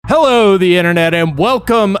Hello, the internet, and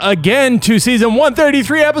welcome again to season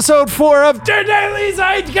 133, episode 4 of Der Daily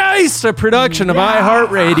Zeitgeist, a production of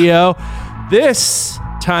iHeartRadio. This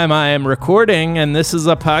time I am recording, and this is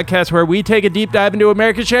a podcast where we take a deep dive into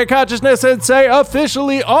American shared consciousness and say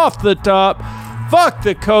officially off the top, fuck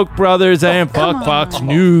the Koch brothers and fuck Fox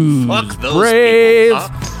News. Fuck those Brave. people,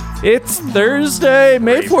 huh? It's Thursday,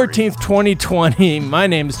 May 14th, 2020. My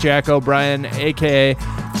name is Jack O'Brien, a.k.a.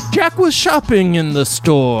 Jack was shopping in the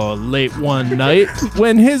store late one night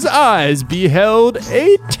when his eyes beheld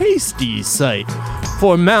a tasty sight.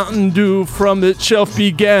 For Mountain Dew from its shelf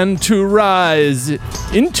began to rise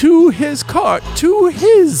into his cart to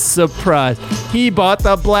his surprise. He bought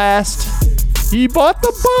the blast. He bought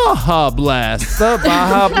the Baja Blast. The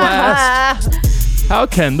Baja Blast. How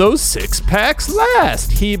can those 6-packs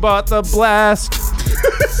last? He bought the blast,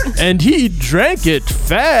 and he drank it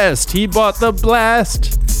fast. He bought the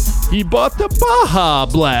blast. He bought the Baja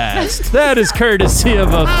Blast. That is courtesy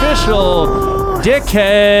of official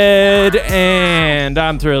Dickhead, and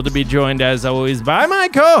I'm thrilled to be joined, as always, by my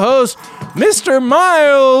co-host, Mr.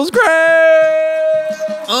 Miles Gray.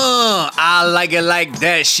 I like it like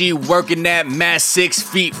that. She working that mass 6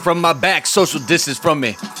 feet from my back. Social distance from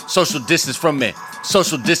me. Social distance from me.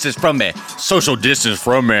 Social distance from me. Social distance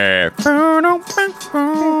from me.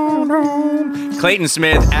 Clayton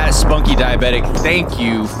Smith at Spunky Diabetic. Thank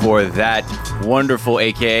you for that wonderful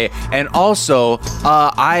AKA. And also,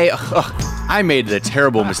 I made the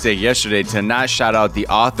terrible mistake yesterday to not shout out the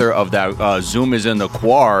author of that Zoom is in the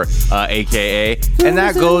Quar, AKA, and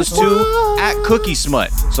that goes to at Cookie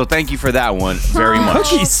Smut. So thank you for that one very much.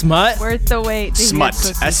 Cookie Smut? Worth the wait. Smut,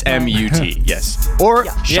 S-M-U-T, yes. Or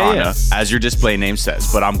Shauna, as your display name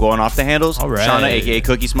says. But I'm going off the handles. All right. Shauna, AKA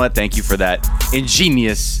Cookie Smut, thank you for that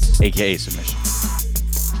ingenious AKA submission.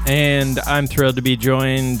 And I'm thrilled to be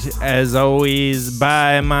joined, as always,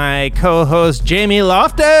 by my co-host, Jamie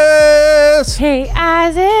Loftus. Hey,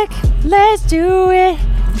 Isaac, let's do it.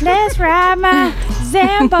 Let's ride my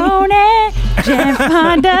Zamboni. Jam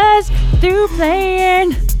Hondas through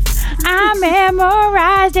playing. I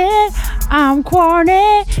memorized it. I'm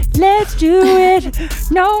corny. Let's do it.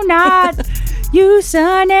 No, not you,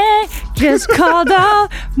 sonny. Just called all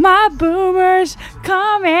my boomers.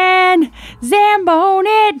 Come in,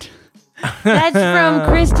 Zamboni. That's from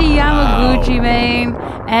Christy Yamaguchi, man.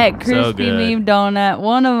 At Crispy Meme Donut.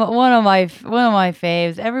 One of my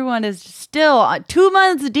faves. Everyone is still 2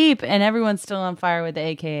 months deep, and everyone's still on fire with the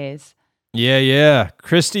AKAs. Yeah.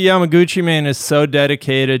 Christy Yamaguchi, man, is so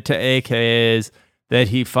dedicated to AKAs that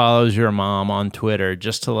he follows your mom on Twitter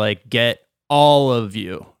just to get all of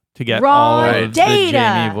you. To get all of data. The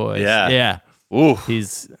Jamie voice. Yeah. Ooh.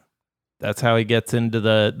 That's how he gets into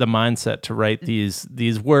the mindset to write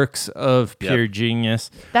these works of pure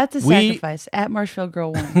genius. That's a sacrifice. At Marshall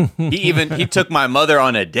Girl 1. He took my mother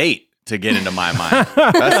on a date to get into my mind.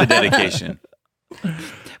 That's the dedication.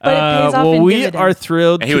 But it pays off in we dividends. are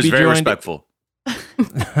thrilled And to he was be very joined. respectful.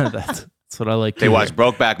 That's what I like to They hear. watched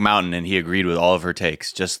Brokeback Mountain, and he agreed with all of her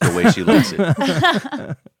takes, just the way she likes it.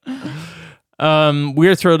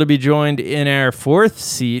 We're thrilled to be joined in our fourth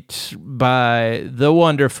seat by the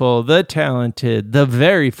wonderful, the talented, the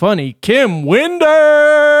very funny Kim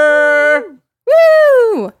Winder.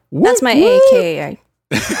 Woo! That's my AKA.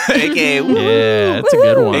 AKA, woo. Yeah, that's a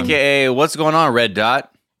good one. AKA, what's going on, Red Dot?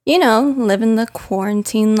 You know, living the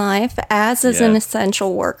quarantine life as an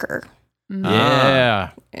essential worker. Yeah.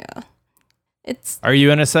 Yeah. Are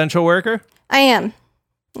you an essential worker? I am.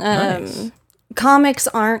 Nice. Comics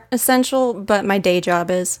aren't essential, but my day job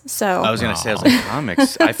is. So I was going to say, I was like,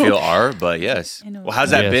 comics, I feel are, but yes. Well, how's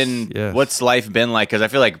that been? Yes. What's life been like? Because I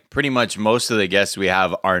feel like pretty much most of the guests we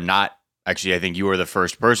have are not. Actually, I think you were the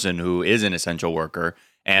first person who is an essential worker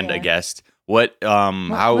and a guest. What?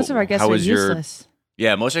 Most of our guests are useless.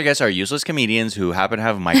 Most of our guests are useless comedians who happen to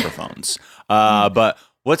have microphones. But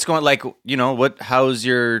what's going how's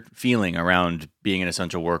your feeling around being an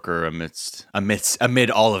essential worker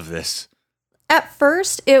amid all of this? at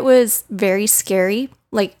first it was very scary,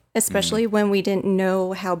 especially when we didn't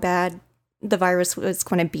know how bad the virus was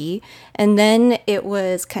going to be. And then it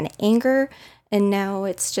was kind of anger. And now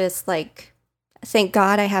it's just thank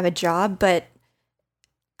God I have a job, but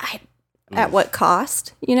at what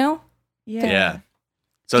cost, you know? Yeah.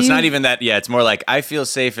 So it's not even that, it's more like I feel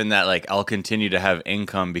safe in that, I'll continue to have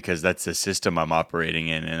income because that's the system I'm operating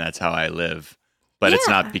in and that's how I live. But it's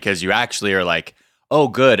not because you actually are oh,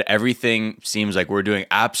 good, everything seems like we're doing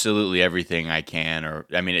absolutely everything I can. Or,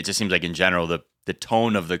 it just seems like in general, the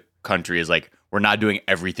tone of the country is we're not doing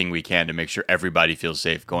everything we can to make sure everybody feels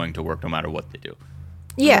safe going to work no matter what they do.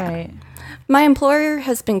 Yeah. Right. My employer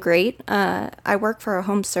has been great. I work for a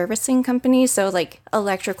home servicing company, so like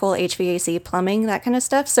electrical, HVAC, plumbing, that kind of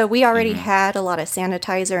stuff. So we already had a lot of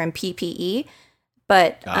sanitizer and PPE,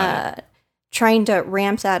 but trying to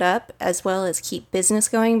ramp that up as well as keep business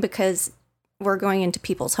going because we're going into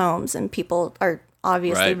people's homes and people are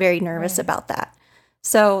obviously very nervous about that.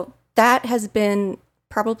 So that has been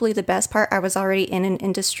probably the best part. I was already in an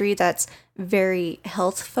industry that's very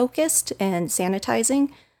health focused and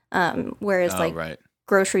sanitizing. Whereas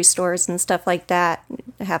grocery stores and stuff like that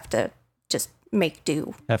have to just make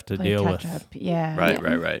do. Have to deal with. Yeah.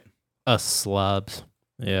 Right. Us slobs.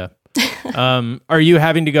 Yeah. Are you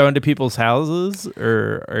having to go into people's houses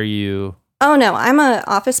or are you? Oh no, I'm an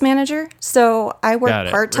office manager, so I work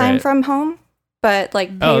part-time from home, but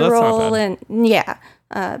like payroll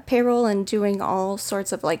payroll and doing all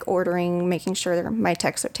sorts of like ordering, making sure my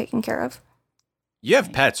techs are taken care of. You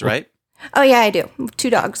have pets, right? Oh yeah, I do. 2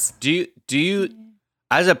 dogs. Do you,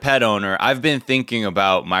 as a pet owner, I've been thinking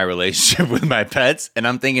about my relationship with my pets, and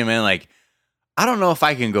I'm thinking, man, like, I don't know if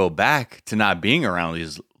I can go back to not being around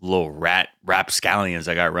these little rapscallions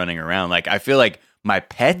I got running around. Like, I feel like my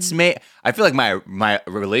pets I feel like my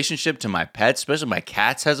relationship to my pets, especially my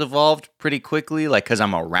cats, has evolved pretty quickly, like, because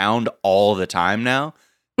I'm around all the time now.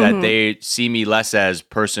 That they see me less as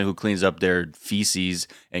person who cleans up their feces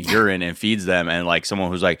and urine and feeds them, and like someone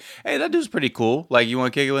who's like, hey, that dude's pretty cool. Like, you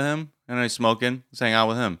want to kick it with him? And he's smoking. Let's hang out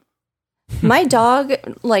with him. My dog,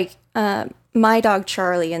 my dog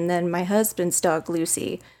Charlie, and then my husband's dog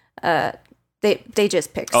Lucy, they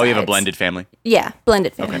just pick sides. Oh, you have a blended family? Yeah,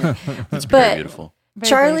 blended family. Okay. That's very beautiful.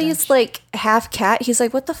 Charlie's like half cat. He's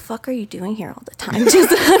like, what the fuck are you doing here all the time?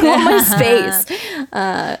 Just I want my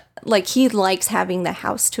space. Like, he likes having the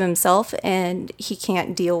house to himself, and he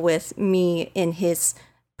can't deal with me in his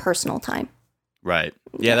personal time. Right.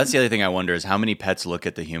 Yeah, that's the other thing I wonder is how many pets look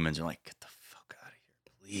at the humans and are like, get the fuck out of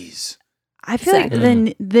here, please. I feel like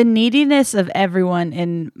the neediness of everyone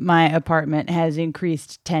in my apartment has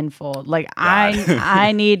increased tenfold. Like,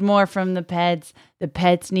 I need more from the pets. The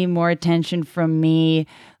pets need more attention from me.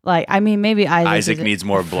 Like, I mean, maybe Isaac needs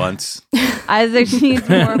more blunts. Isaac needs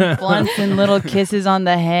more blunts and little kisses on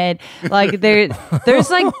the head. Like, there's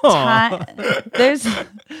like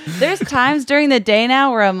there's times during the day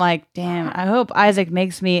now where I'm like, damn, I hope Isaac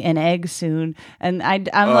makes me an egg soon. And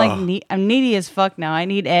I'm like, I'm needy as fuck now. I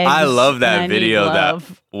need eggs. I love that video that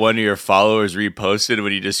one of your followers reposted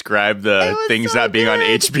when he described the things not being on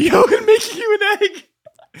HBO and making you an egg.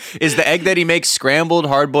 Is the egg that he makes scrambled,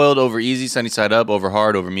 hard-boiled, over easy, sunny side up, over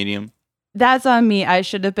hard, over medium? That's on me. I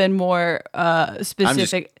should have been more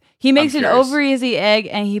specific. He makes an over easy egg,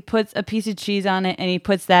 and he puts a piece of cheese on it, and he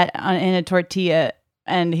puts that in a tortilla,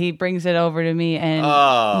 and he brings it over to me,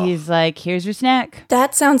 and he's like, "Here's your snack."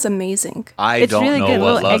 That sounds amazing. It's really good.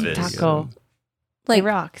 Little egg taco. Like, it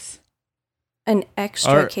rocks. An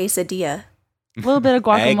extra quesadilla. A little bit of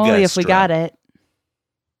guacamole if we got it.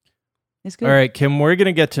 It's good. All right, Kim, we're going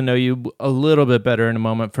to get to know you a little bit better in a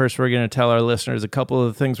moment. First, we're going to tell our listeners a couple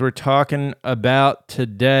of the things we're talking about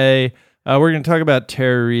today. We're going to talk about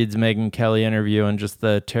Tara Reid's Megyn Kelly interview and just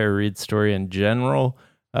the Tara Reid story in general.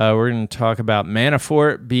 We're going to talk about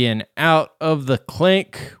Manafort being out of the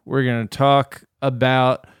clink. We're going to talk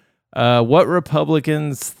about what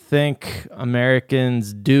Republicans think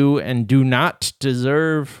Americans do and do not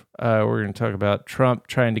deserve. We're going to talk about Trump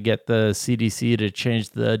trying to get the CDC to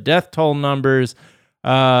change the death toll numbers.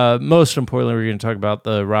 Most importantly, we're going to talk about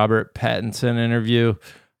the Robert Pattinson interview.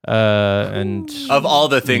 And of all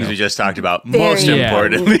the things we just talked about, most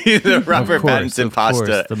importantly, the Robert Pattinson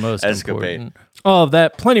pasta the most escapade. Important. All of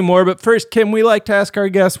that, plenty more. But first, Kim, we like to ask our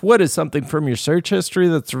guests, what is something from your search history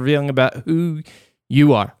that's revealing about who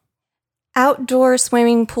you are? Outdoor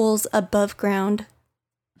swimming pools above ground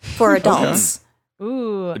for adults.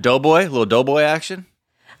 Ooh. Little doughboy action?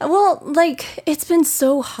 Well, like, it's been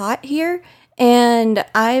so hot here, and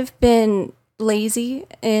I've been lazy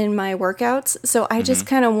in my workouts, so I just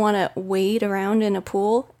kind of want to wade around in a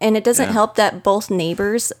pool, and it doesn't help that both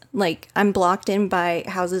neighbors, like, I'm blocked in by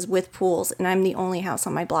houses with pools, and I'm the only house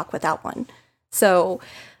on my block without one. So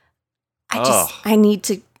I need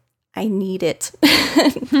it.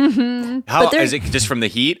 How is it? Just from the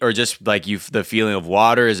heat, or just like the feeling of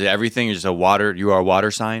water? Is it everything? Is just you are a water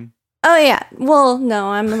sign? Oh yeah. Well,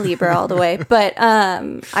 no, I'm a Libra all the way, but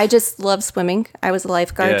I just love swimming. I was a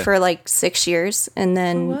lifeguard for like 6 years, and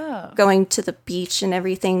then going to the beach and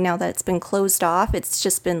everything. Now that it's been closed off, it's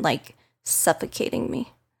just been like suffocating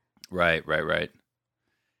me. Right.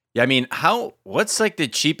 Yeah, I mean, what's like the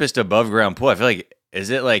cheapest above ground pool? I feel like Is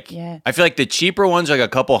it like, Yeah. I feel like the cheaper ones are like a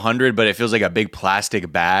couple hundred, but it feels like a big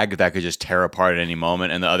plastic bag that could just tear apart at any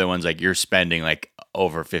moment. And the other ones, like you're spending like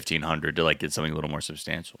over 1,500 to like get something a little more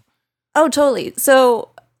substantial. Oh, totally.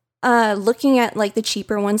 So looking at like the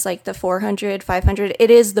cheaper ones, like the 400, 500, it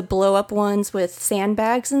is the blow up ones with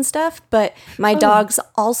sandbags and stuff. But my dogs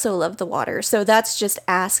also love the water. So that's just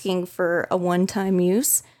asking for a one-time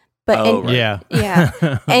use. But Right.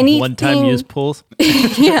 yeah, anything, One-time use pools.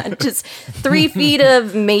 yeah, just 3 feet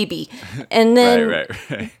of maybe. And then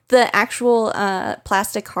Right. the actual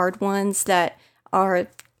plastic hard ones that are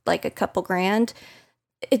like a couple grand,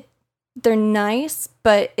 they're nice,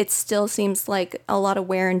 but it still seems like a lot of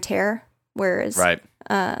wear and tear, whereas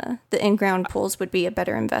the in-ground pools would be a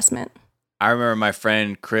better investment. I remember my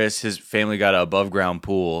friend Chris, his family got an above ground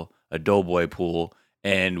pool, a doughboy pool,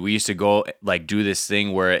 and we used to go like do this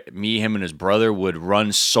thing where him and his brother would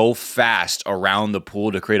run so fast around the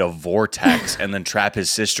pool to create a vortex and then trap his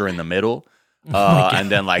sister in the middle.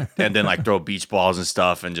 And then throw beach balls and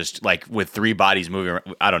stuff, and just like with 3 bodies moving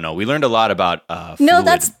around. I don't know. We learned a lot about No,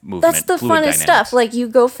 that's movement, the fluid funnest dynamics. stuff. Like you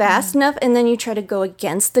go fast enough, and then you try to go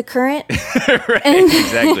against the current, Right,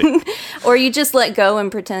 exactly. or you just let go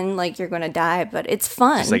and pretend like you're going to die. But it's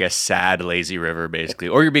fun. It's like a sad, lazy river, basically,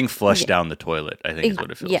 or you're being flushed down the toilet. I think is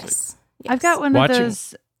what it feels like. Yes. I've got one Watching- of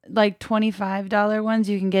those like $25 ones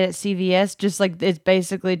you can get at CVS. Just like it's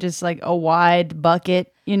basically just like a wide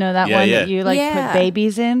bucket. You know that one that you like put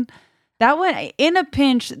babies in. That one in a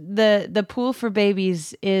pinch. The pool for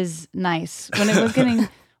babies is nice. When it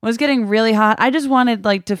was getting really hot, I just wanted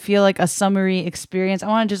like to feel like a summery experience. I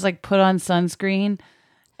want to just like put on sunscreen.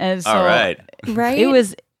 And so All right. Right.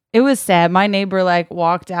 It was sad. My neighbor like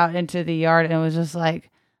walked out into the yard and was just like,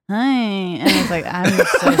 "Hi," and I was like, "I'm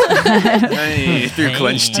so sad." Hey, through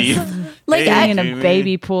clenched teeth. Like, Being in a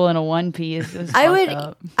baby pool in a one piece.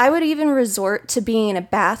 I would even resort to being in a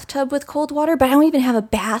bathtub with cold water, but I don't even have a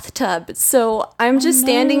bathtub. So I'm just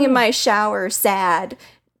standing in my shower sad,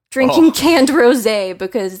 drinking canned rosé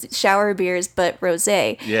because shower beers, but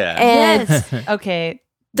rosé. Yeah. And Yes. Okay.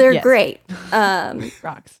 they're Yes. great.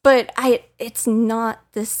 Rocks. But it's not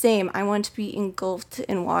the same. I want to be engulfed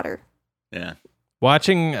in water. Yeah.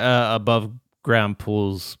 Watching above ground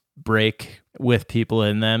pools break with people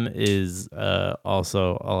in them is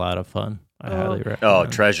also a lot of fun. I highly recommend. Oh,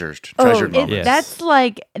 treasured It- moments. Yes.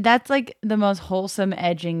 That's like the most wholesome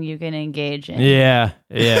edging you can engage in. Yeah,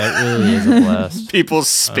 it really is a blast. People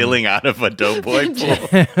spilling out of a doughboy pool.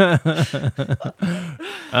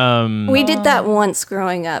 We did that once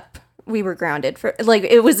growing up. We were grounded for like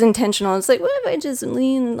it was intentional. It's like, what if I just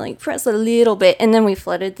lean and like press a little bit, and then we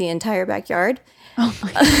flooded the entire backyard.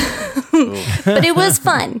 But it was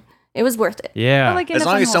fun. It was worth it. Yeah. Or like in As a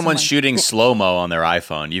long fun, as someone's wholesome shooting slow-mo on their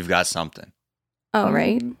iPhone, you've got something. Oh,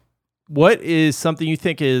 right. What is something you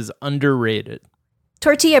think is underrated?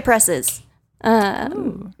 Tortilla presses.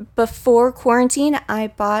 Before quarantine, I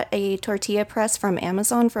bought a tortilla press from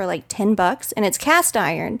Amazon for like $10, and it's cast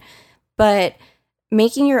iron. But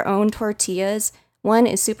making your own tortillas, one,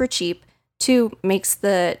 is super cheap. 2, makes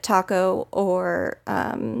the taco or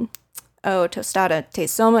tostada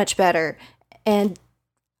taste so much better. And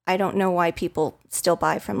I don't know why people still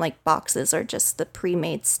buy from like boxes or just the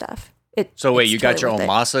pre-made stuff. So wait, it's you got your own totally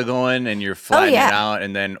worth it. masa going and you're flattening yeah. it out,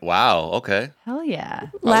 and then wow, okay. Hell yeah.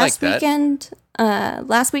 Last like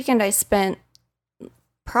that. weekend I spent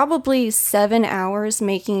probably 7 hours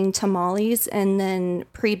making tamales and then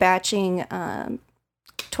pre-batching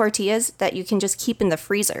tortillas that you can just keep in the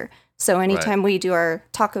freezer. So anytime we do our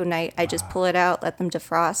taco night, I just pull it out, let them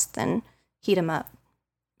defrost, then heat them up.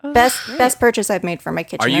 Oh, Best purchase I've made for my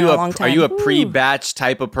kitchen in a long time. Are you a pre-batch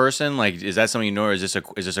type of person? Like, is that something you know, or is this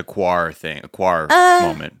a quar thing, a quar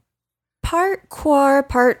moment? Part quar,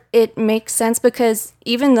 part it makes sense because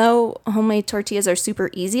even though homemade tortillas are super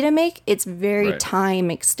easy to make, it's very Right. time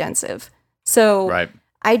extensive. So Right.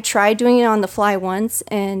 I tried doing it on the fly once,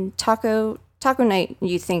 and taco night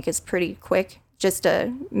you think is pretty quick, just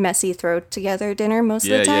a messy throw together dinner most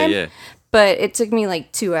of the time. Yeah. But it took me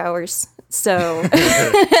like 2 hours. So after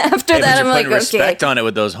Hey, but that, I'm you're like, putting respect okay, on it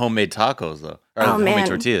with those homemade tacos, though, or Oh, homemade man.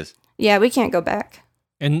 tortillas. yeah, we can't go back.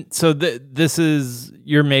 And so this is,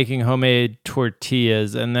 you're making homemade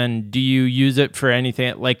tortillas, and then do you use it for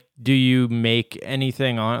anything? Like, do you make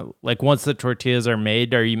anything on, like once the tortillas are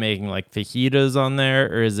made, are you making like fajitas on there,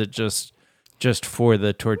 or is it just for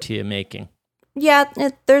the tortilla making? Yeah,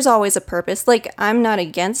 there's always a purpose. Like, I'm not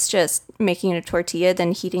against just making a tortilla,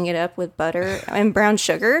 then heating it up with butter and brown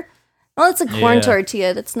sugar. Well, it's a corn Yeah.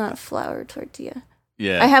 tortilla. That's not a flour tortilla.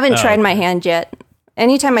 Yeah. I haven't tried okay. my hand yet.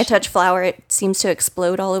 Anytime I touch flour, it seems to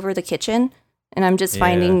explode all over the kitchen. and I'm just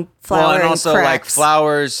finding flour Well, and also like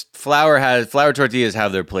cracks. flour tortillas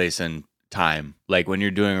have their place in time. Like when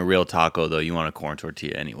you're doing a real taco, though, you want a corn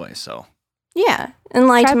tortilla anyway. So Yeah, and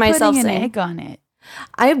lie Try to myself putting an saying, egg on it.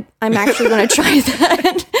 I'm actually going to try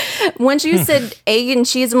that. Once you said egg and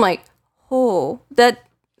cheese, I'm like, oh, that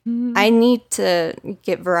I need to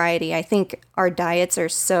get variety. I think our diets are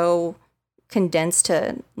so condensed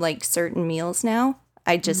to like certain meals now.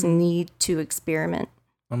 I just need to experiment.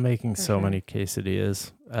 I'm making so many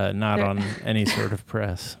quesadillas, not on any sort of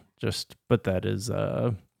press. But that is,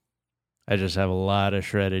 I just have a lot of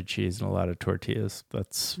shredded cheese and a lot of tortillas.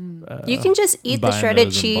 That's You can just eat the buying shredded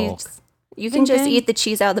those in bulk. cheese. You can just eat the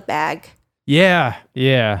cheese out of the bag. Yeah.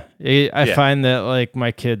 I find that like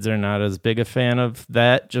my kids are not as big a fan of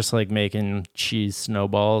that. Just like making cheese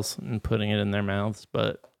snowballs and putting it in their mouths,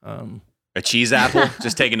 but. a cheese apple,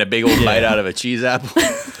 just taking a big old bite out of a cheese apple.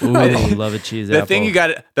 Ooh, love a cheese The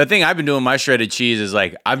apple. thing I've been doing with my shredded cheese is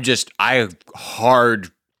like I hard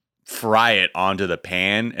fry it onto the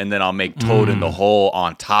pan, and then I'll make toad in the hole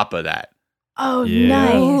on top of that. Oh, Yeah.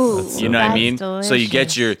 nice. That's You know what I That's mean? delicious. So you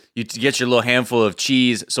get your little handful of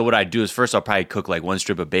cheese. So what I do is first I'll probably cook like one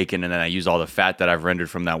strip of bacon, and then I use all the fat that I've rendered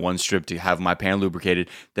from that one strip to have my pan lubricated.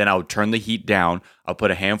 Then I'll turn the heat down. I'll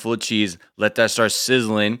put a handful of cheese, let that start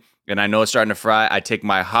sizzling, and I know it's starting to fry. I take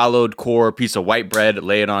my hollowed core piece of white bread,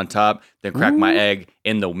 lay it on top, then crack my egg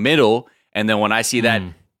in the middle, and then when I see that,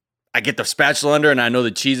 I get the spatula under, and I know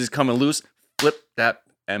the cheese is coming loose. Flip that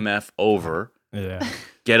MF over. Yeah.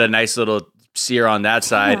 Get a nice little sear on that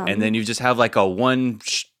side, and then you just have like a one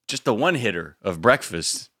hitter of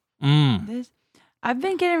breakfast. I've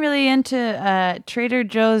been getting really into Trader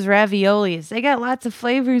Joe's raviolis. They got lots of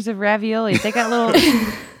flavors of raviolis. They got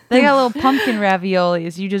little pumpkin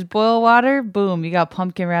raviolis. You just boil water, boom, you got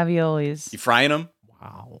pumpkin raviolis. You frying them?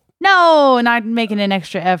 Wow. No, not making an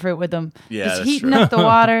extra effort with them. Yeah, just that's heating true. up the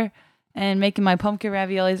water and making my pumpkin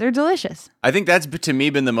raviolis. They're delicious. I think that's to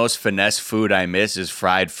me been the most finesse food I miss is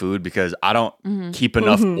fried food because I don't keep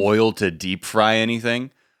enough oil to deep fry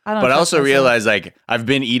anything. But I also realize like I've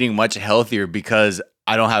been eating much healthier because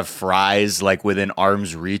I don't have fries like within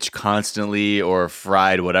arm's reach constantly or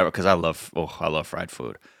fried whatever because I love fried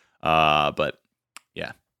food. But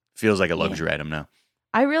yeah, feels like a luxury item now.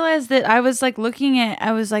 I realized that I was like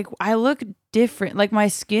I look different. Like my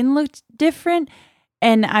skin looked different.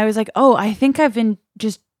 And I was like, oh, I think I've been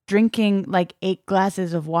just drinking like 8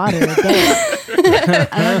 glasses of water a day. I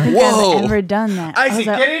don't think I've ever done that. I was like,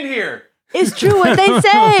 get in here. It's true what they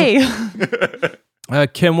say.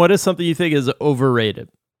 Kim, what is something you think is overrated?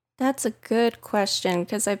 That's a good question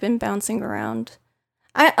because I've been bouncing around.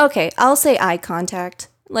 I'll say eye contact.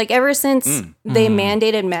 Like ever since they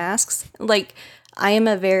mandated masks, like I am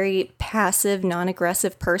a very passive,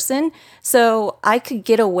 non-aggressive person. So I could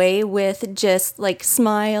get away with just like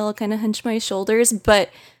smile, kind of hunch my shoulders, but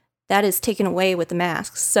that is taken away with the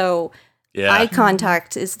masks. So eye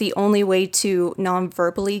contact is the only way to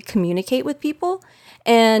non-verbally communicate with people.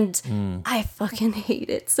 And I fucking hate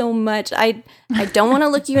it so much. I don't want to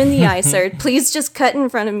look you in the eye, sir. Please just cut in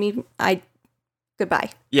front of me. Goodbye.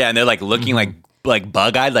 Yeah, and they're like looking like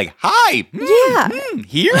bug-eyed, like, hi,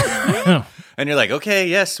 here? And you're like, okay,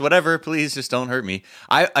 yes, whatever, please just don't hurt me.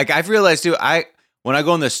 I've realized too, when I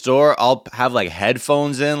go in the store, I'll have like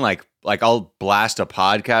headphones in, like I'll blast a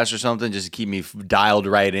podcast or something just to keep me dialed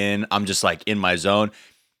right in. I'm just like in my zone.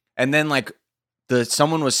 And then like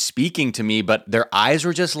someone was speaking to me, but their eyes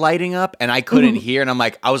were just lighting up and I couldn't hear. And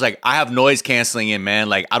I was like, I have noise canceling in, man.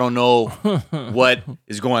 Like, I don't know what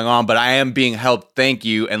is going on, but I am being helped. Thank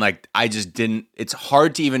you. And like, it's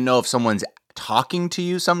hard to even know if someone's talking to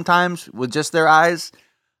you sometimes with just their eyes.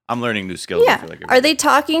 I'm learning new skills. Yeah. Are they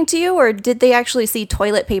talking to you or did they actually see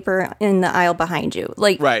toilet paper in the aisle behind you?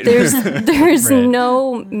 Like, there's Right.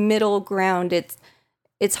 no middle ground.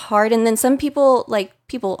 It's hard. And then some people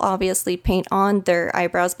obviously paint on their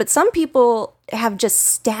eyebrows, but some people have just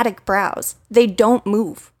static brows. They don't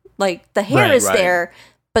move. Like the hair is there,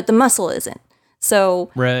 but the muscle isn't.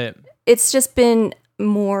 So it's just been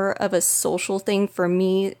more of a social thing for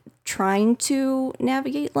me trying to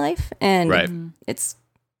navigate life. And it's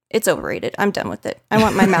overrated. I'm done with it. I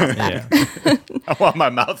want my mouth back. I want my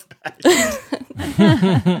mouth back.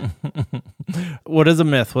 What is a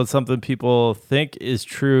myth? What's something people think is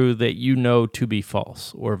true that you know to be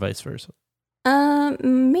false, or vice versa?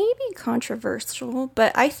 Maybe controversial,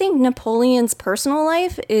 but I think Napoleon's personal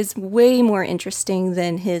life is way more interesting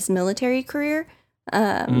than his military career,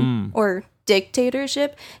 or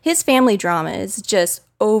dictatorship. His family drama is just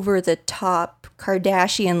over the top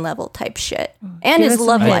Kardashian level type shit, and his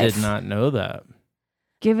love I life. did not know that.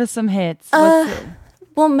 Give us some hits.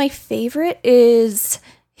 Well, my favorite is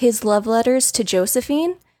his love letters to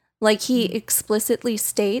Josephine. Like, he explicitly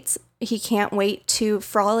states he can't wait to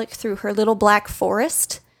frolic through her little black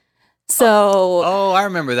forest. So... Oh, I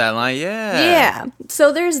remember that line, yeah. Yeah.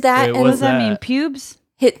 So there's that. Wait, and What does that mean? Pubes?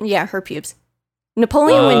 her pubes.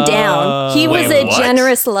 Napoleon went down. He was Wait, a what?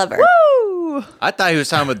 generous lover. Woo! I thought he was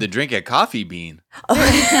talking about the drink at Coffee Bean.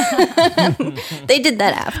 They did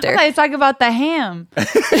that after. I thought you talking about the ham. What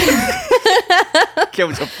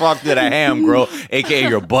the fuck did a ham grow, a.k.a.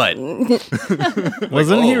 your butt?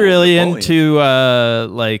 Wasn't he really Napoleon. into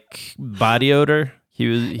like body odor?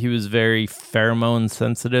 He was very pheromone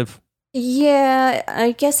sensitive. Yeah,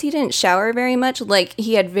 I guess he didn't shower very much. Like,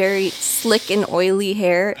 he had very slick and oily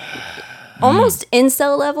hair. Almost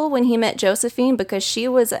incel level when he met Josephine, because she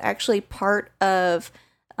was actually part of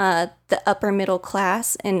the upper middle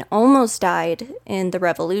class and almost died in the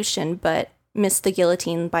revolution, but missed the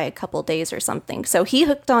guillotine by a couple days or something. So he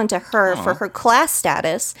hooked on to her for her class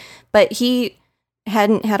status, but he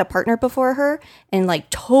hadn't had a partner before her and like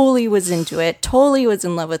totally was into it, totally was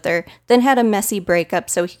in love with her, then had a messy breakup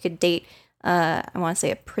so he could date I want to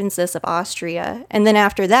say a princess of Austria. And then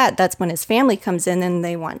after that, that's when his family comes in and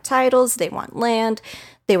they want titles, they want land.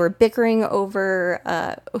 They were bickering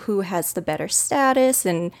over who has the better status,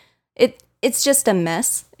 and it's just a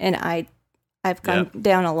mess. And I've gone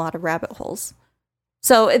down a lot of rabbit holes.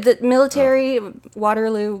 So the military,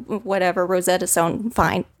 Waterloo, whatever, Rosetta Stone,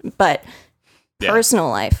 fine. But personal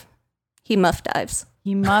life, he muff dives.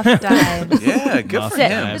 He muff dives. Yeah, good for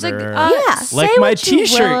him. It's like, Yeah. say Like my what you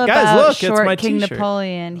t-shirt. will Guys, about look, it's short my King t-shirt.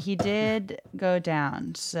 Napoleon. He did go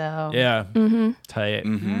down. So Yeah, tight.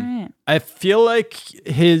 All right. I feel like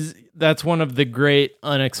that's one of the great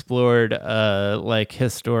unexplored like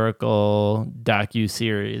historical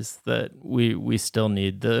docu-series that we still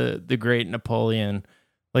need. The Great Napoleon.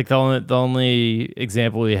 Like the only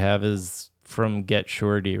example we have is from Get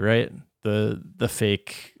Shorty, right? The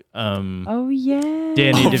fake Oh yeah.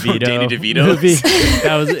 Danny from DeVito Danny DeVito. movie.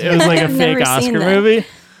 It was like a I've fake never Oscar seen that. movie.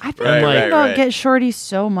 I've been Right, thinking right, about right. Get Shorty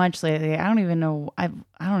so much lately. I don't even know. I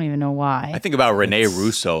don't even know why. I think about Renee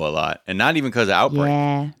Russo a lot, and not even because of Outbreak,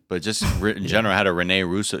 Yeah. but just in general. I had a Renee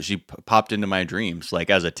Russo. She popped into my dreams like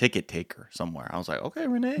as a ticket taker somewhere. I was like, okay,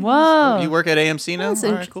 Renee. Whoa. You work at AMC now? That's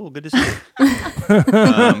All right, cool. Good to see you.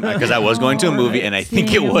 Because I was going to a movie, and I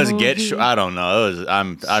think it was Get Shorty. I don't know. It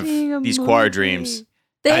was, Seeing a these choir movie. dreams.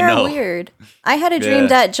 They I are know. weird. I had a dream Yeah.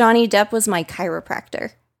 that Johnny Depp was my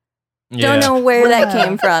chiropractor. Yeah. Don't know where that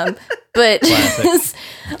came from, but Classic.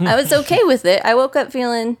 I was okay with it. I woke up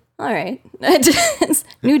feeling all right.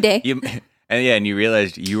 New day. And you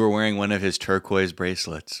realized you were wearing one of his turquoise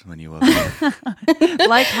bracelets when you woke up.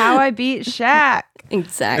 Like how I beat Shaq.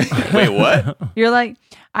 Exactly. Wait, what? You're like,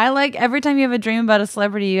 I like every time you have a dream about a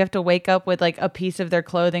celebrity, you have to wake up with like a piece of their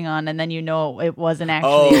clothing on, and then you know it wasn't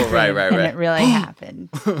actually Oh, a dream, right, and right. it really happened.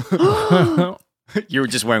 You were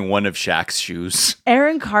just wearing one of Shaq's shoes.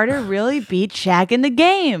 Aaron Carter really beat Shaq in the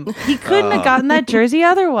game. He couldn't have gotten that jersey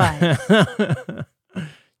otherwise.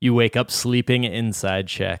 You wake up sleeping inside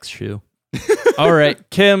Shaq's shoe. All right,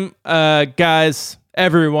 Kim, guys,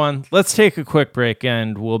 everyone, let's take a quick break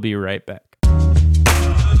and we'll be right back.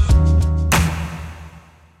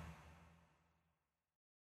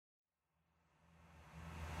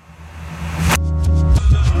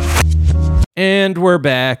 And we're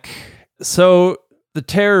back. So the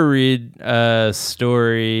Tara Reid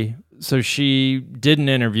story. So she did an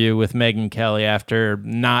interview with Megyn Kelly after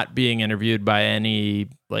not being interviewed by any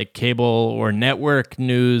like cable or network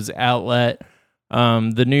news outlet.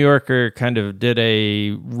 The New Yorker kind of did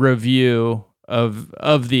a review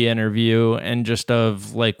of the interview and just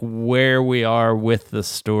of like where we are with the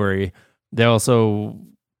story. They also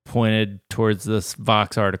pointed towards this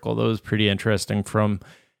Vox article that was pretty interesting from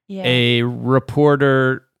a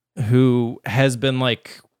reporter who has been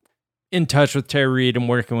like in touch with Tara Reid and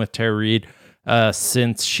working with Tara Reid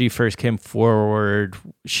since she first came forward.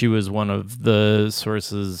 She was one of the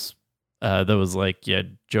sources that was like, yeah,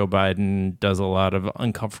 Joe Biden does a lot of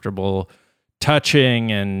uncomfortable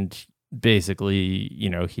touching and basically, you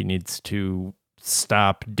know, he needs to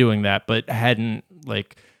stop doing that, but hadn't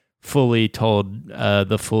like fully told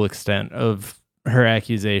the full extent of her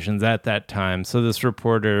accusations at that time. So this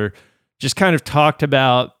reporter just kind of talked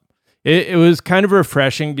about it was kind of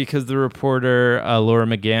refreshing because the reporter, Laura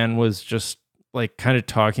McGann, was just like kind of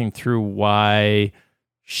talking through why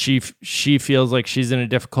she feels like she's in a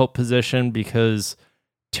difficult position because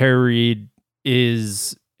Tara Reid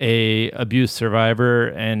is a abuse survivor,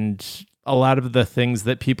 and a lot of the things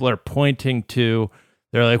that people are pointing to,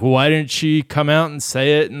 they're like, well, why didn't she come out and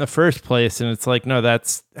say it in the first place? And it's like, no,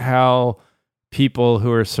 that's how people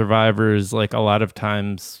who are survivors, like a lot of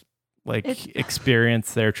times, like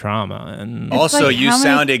experience their trauma. And also, like you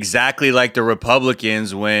sound exactly like the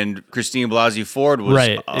Republicans when Christine Blasey Ford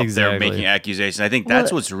was up there making accusations. I think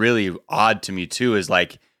that's what's really odd to me too, is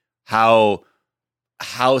like how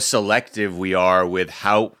selective we are with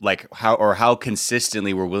how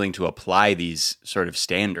consistently we're willing to apply these sort of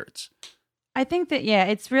standards. I think that,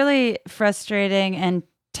 it's really frustrating and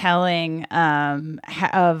telling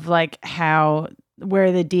of like how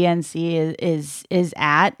where the DNC is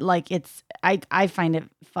at. Like I find it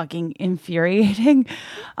fucking infuriating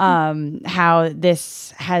how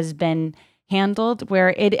this has been handled,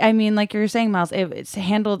 where like you're saying, Miles, it's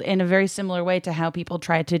handled in a very similar way to how people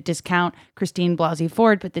try to discount Christine Blasey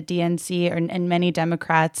Ford, but the DNC and many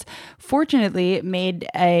Democrats fortunately made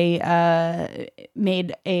a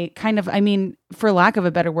kind of, for lack of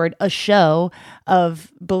a better word, a show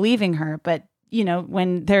of believing her. But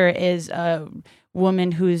when there is a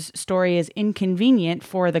woman whose story is inconvenient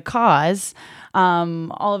for the cause,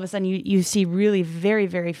 all of a sudden you see really very,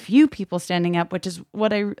 very few people standing up, which is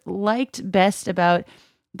what I liked best about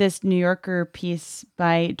this New Yorker piece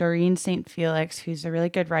by Doreen St. Felix, who's a really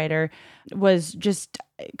good writer, was just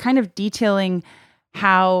kind of detailing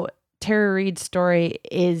how Tara Reade's story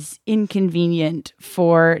is inconvenient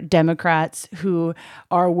for Democrats who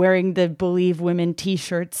are wearing the Believe Women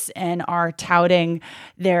t-shirts and are touting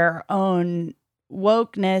their own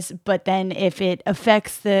wokeness, but then if it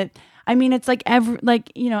affects it's like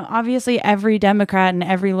obviously every Democrat and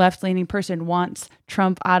every left-leaning person wants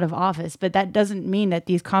Trump out of office, but that doesn't mean that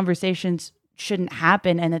these conversations shouldn't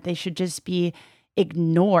happen and that they should just be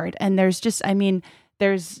ignored. And there's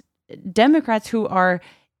Democrats who are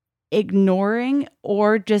ignoring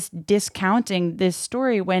or just discounting this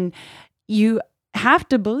story when you have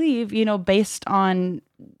to believe, based on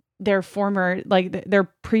their former, their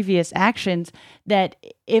previous actions, that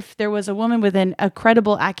if there was a woman with a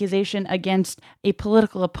credible accusation against a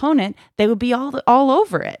political opponent, they would be all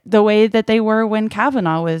over it, the way that they were when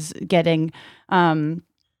Kavanaugh was getting,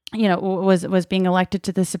 was being elected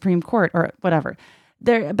to the Supreme Court or whatever.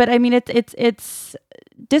 But it's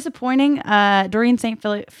disappointing. Doreen St.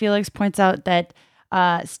 Felix points out that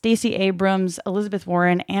Stacey Abrams, Elizabeth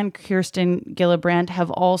Warren, and Kirsten Gillibrand have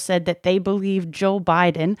all said that they believe Joe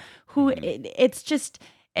Biden, who it's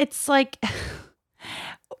like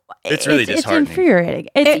it's really disheartening. It's infuriating.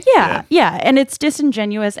 And it's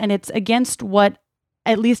disingenuous, and it's against what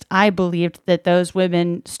at least I believed that those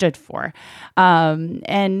women stood for. I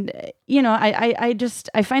find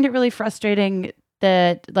it really frustrating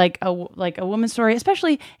that a woman's story,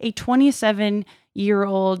 especially a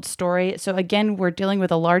 27-year-old story. So again, we're dealing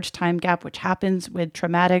with a large time gap, which happens with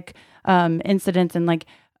traumatic incidents and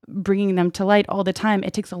bringing them to light all the time.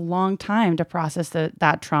 It takes a long time to process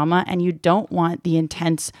that trauma, and you don't want the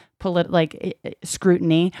intense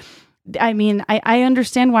scrutiny. I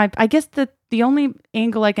understand why. I guess the only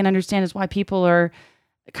angle I can understand is why people are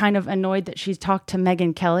kind of annoyed that she's talked to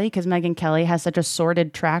Megyn Kelly, because Megyn Kelly has such a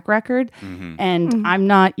sordid track record. Mm-hmm. And I'm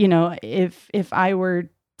not, if I were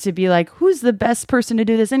to be like, who's the best person to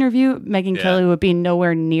do this interview, Megyn Kelly would be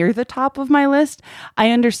nowhere near the top of my list.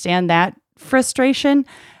 I understand that frustration.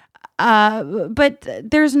 But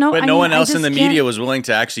there's no... But no one else in the media was willing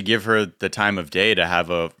to actually give her the time of day to have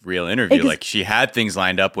a real interview. She had things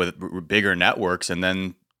lined up with bigger networks, and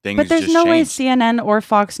then things just changed. But there's no way CNN or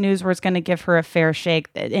Fox News was going to give her a fair shake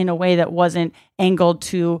in a way that wasn't angled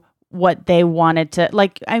to what they wanted to...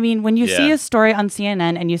 when you see a story on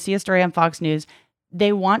CNN and you see a story on Fox News,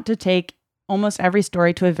 they want to take almost every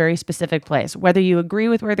story to a very specific place. Whether you agree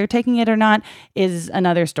with where they're taking it or not is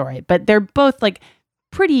another story. But they're both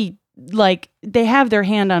pretty... they have their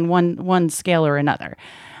hand on one scale or another.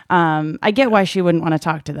 I get why she wouldn't want to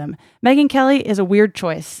talk to them. Megyn Kelly is a weird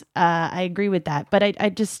choice. I agree with that. But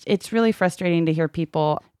it's really frustrating to hear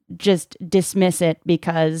people just dismiss it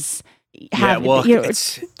because...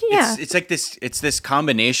 it's like this. It's this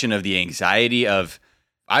combination of the anxiety of...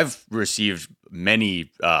 I've received many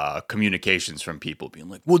communications from people being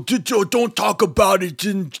like, well, don't talk about it.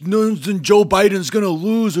 Then Joe Biden's going to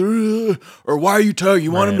lose. Or why are you talking?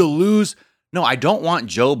 You want him to lose? No, I don't want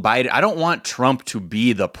Joe Biden. I don't want Trump to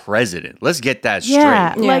be the president. Let's get that straight.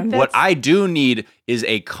 Yeah. What I do need is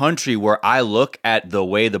a country where I look at the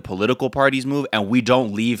way the political parties move and we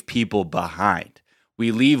don't leave people behind.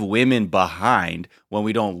 We leave women behind when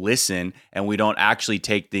we don't listen and we don't actually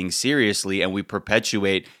take things seriously, and we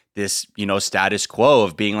perpetuate this, status quo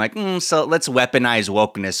of being like, so let's weaponize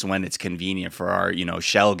wokeness when it's convenient for our,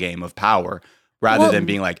 shell game of power, rather than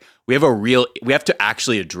being like, we have to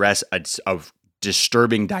actually address a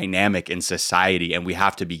disturbing dynamic in society, and we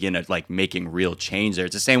have to begin at like making real change there.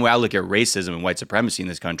 It's the same way I look at racism and white supremacy in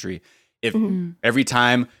this country. If every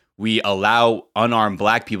time we allow unarmed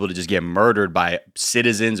black people to just get murdered by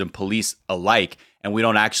citizens and police alike, and we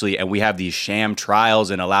don't actually, and we have these sham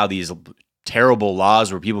trials and allow these terrible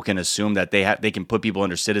laws where people can assume that they can put people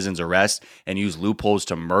under citizen's arrest and use loopholes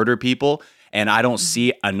to murder people. And I don't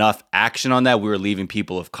see enough action on that. We're leaving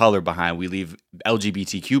people of color behind. We leave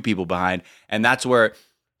LGBTQ people behind. And that's where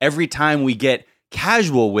every time we get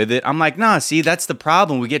casual with it, I'm like, nah, see, that's the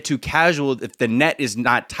problem. We get too casual. If the net is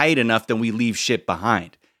not tight enough, then we leave shit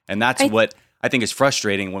behind. And that's what I think is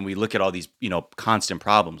frustrating when we look at all these, constant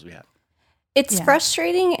problems we have. It's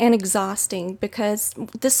frustrating and exhausting because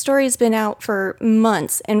this story has been out for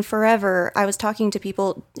months and forever. I was talking to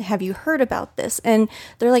people, have you heard about this? And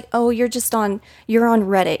they're like, oh, you're on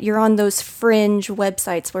Reddit. You're on those fringe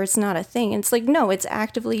websites where it's not a thing. And it's like, no, it's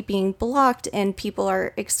actively being blocked and people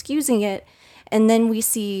are excusing it. And then we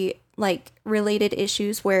see like related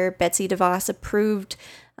issues where Betsy DeVos approved,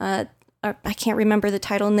 I can't remember the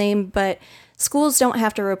title name, but schools don't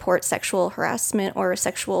have to report sexual harassment or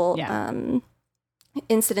sexual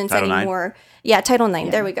incidents Title anymore. 9. Yeah, Title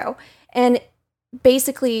 9. There we go. And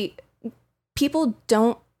basically, people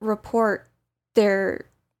don't report their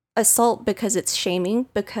assault because it's shaming,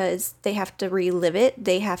 because they have to relive it.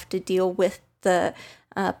 They have to deal with the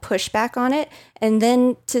pushback on it. And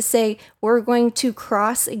then to say, we're going to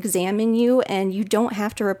cross-examine you and you don't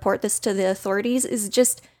have to report this to the authorities is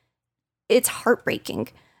just, it's heartbreaking.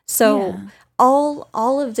 So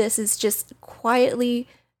all of this is just quietly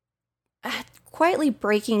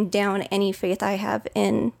breaking down any faith I have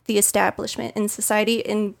in the establishment, in society.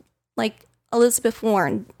 And like Elizabeth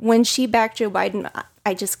Warren, when she backed Joe Biden,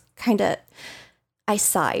 I just I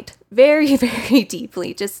sighed very, very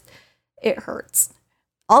deeply. Just, it hurts.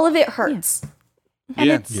 All of it hurts.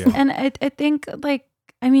 And and I think, like,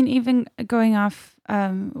 I mean, even going off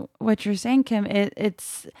what you're saying, Kim,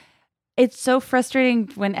 it's so frustrating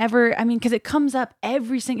whenever, I mean, because it comes up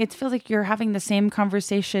it feels like you're having the same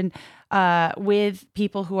conversation with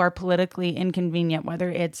people who are politically inconvenient, whether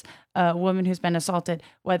it's a woman who's been assaulted,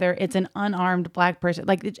 whether it's an unarmed black person,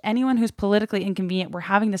 like it's anyone who's politically inconvenient, we're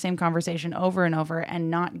having the same conversation over and over and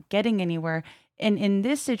not getting anywhere. And in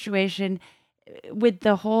this situation, with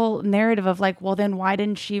the whole narrative of like, well, then why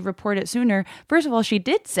didn't she report it sooner? First of all, she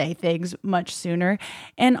did say things much sooner.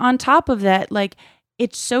 And on top of that, like,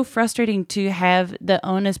 it's so frustrating to have the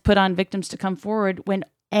onus put on victims to come forward when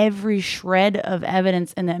every shred of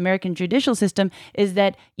evidence in the American judicial system is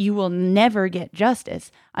that you will never get justice.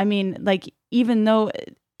 I mean, like, even though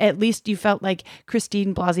at least you felt like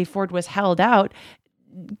Christine Blasey Ford was held out,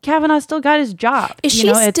 Kavanaugh still got his job. Is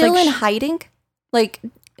she still in hiding? Like,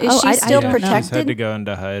 is she still protected? She's had to go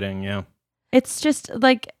into hiding, It's just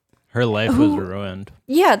like... Her life was ruined.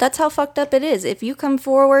 Yeah, that's how fucked up it is. If you come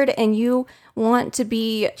forward and you want to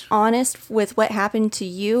be honest with what happened to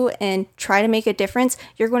you and try to make a difference,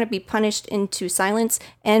 you're going to be punished into silence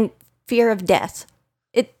and fear of death.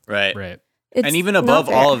 Right. And even above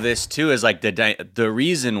all of this, too, is like the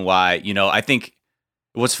reason why, I think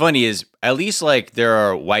what's funny is at least like there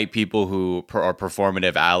are white people who are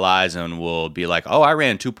performative allies and will be like, oh, I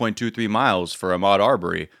ran 2.23 miles for Ahmaud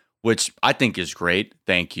Arbery, which I think is great.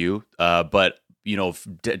 Thank you. But,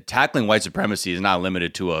 tackling white supremacy is not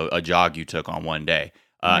limited to a jog you took on one day.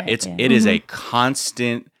 It is a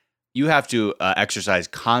constant, you have to exercise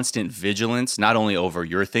constant vigilance, not only over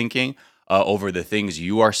your thinking, over the things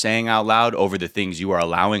you are saying out loud, over the things you are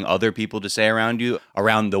allowing other people to say around you,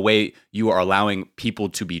 around the way you are allowing people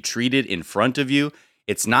to be treated in front of you.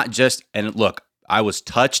 It's not just, and look, I was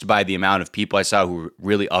touched by the amount of people I saw who were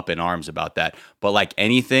really up in arms about that. But like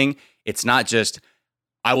anything, it's not just,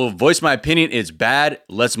 I will voice my opinion, it's bad,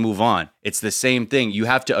 let's move on. It's the same thing. You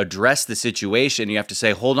have to address the situation. You have to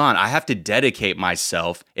say, hold on, I have to dedicate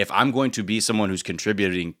myself. If I'm going to be someone who's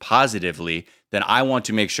contributing positively, then I want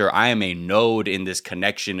to make sure I am a node in this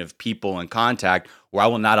connection of people and contact where I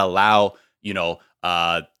will not allow,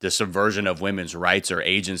 the subversion of women's rights or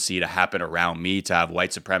agency to happen around me, to have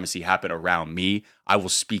white supremacy happen around me. I will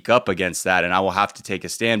speak up against that, and I will have to take a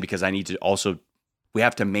stand because we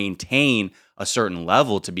have to maintain a certain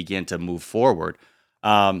level to begin to move forward.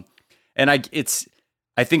 I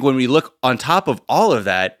think when we look on top of all of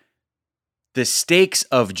that, the stakes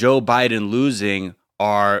of Joe Biden losing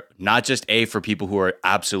are not just for people who are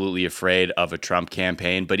absolutely afraid of a Trump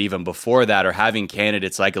campaign, but even before that are having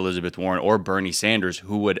candidates like Elizabeth Warren or Bernie Sanders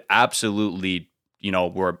who would absolutely,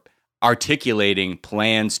 were articulating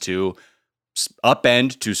plans to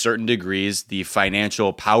upend to certain degrees the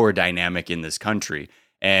financial power dynamic in this country.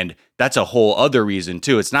 And that's a whole other reason,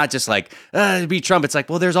 too. It's not just like, be Trump. It's like,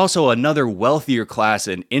 well, there's also another wealthier class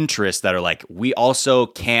and interests that are like, we also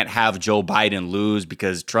can't have Joe Biden lose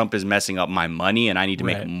because Trump is messing up my money and I need to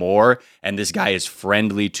make more. And this guy is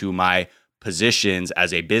friendly to my positions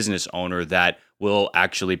as a business owner that will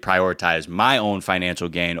actually prioritize my own financial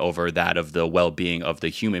gain over that of the well-being of the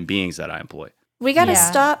human beings that I employ. We got to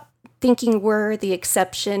stop thinking we're the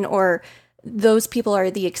exception or those people are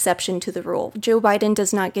the exception to the rule. Joe Biden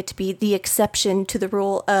does not get to be the exception to the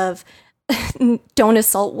rule of don't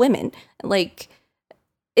assault women. Like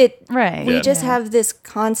it, we just have this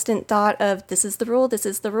constant thought of this is the rule, this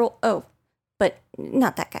is the rule. Oh, but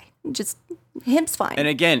not that guy. Just him's fine. And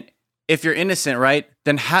again, if you're innocent, right,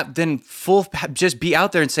 then just be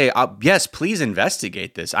out there and say, yes, please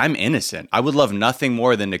investigate this. I'm innocent. I would love nothing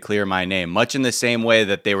more than to clear my name, much in the same way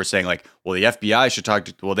that they were saying, like, well, the FBI should talk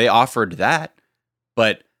to, well, they offered that.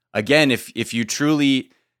 But again, if you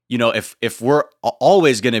truly, if we're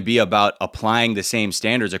always going to be about applying the same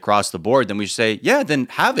standards across the board, then we should say, yeah, then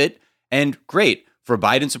have it. And great. For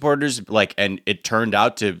Biden supporters, and it turned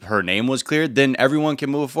out her name was cleared, then everyone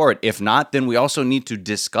can move forward. If not, then we also need to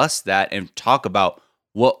discuss that and talk about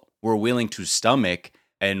what we're willing to stomach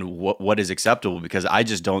and what is acceptable, because I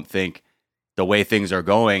just don't think the way things are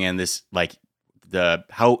going and this,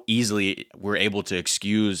 how easily we're able to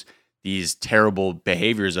excuse these terrible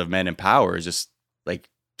behaviors of men in power is just like...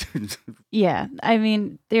 Yeah, I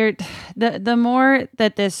mean, the more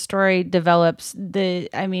that this story develops,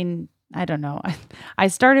 I don't know. I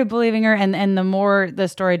started believing her, and the more the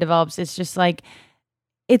story develops, it's just like,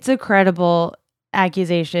 it's a credible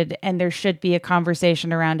accusation, and there should be a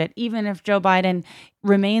conversation around it. Even if Joe Biden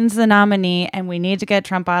remains the nominee and we need to get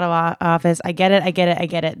Trump out of office, I get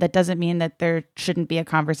it. That doesn't mean that there shouldn't be a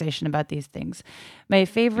conversation about these things. My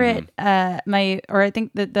favorite, I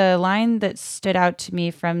think that the line that stood out to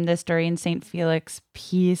me from this Dorian St. Felix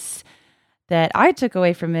piece that I took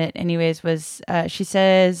away from it anyways was, she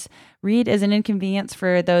says, Reid is an inconvenience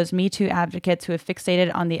for those Me Too advocates who have fixated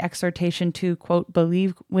on the exhortation to, quote,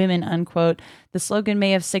 believe women, unquote. The slogan may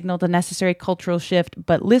have signaled a necessary cultural shift,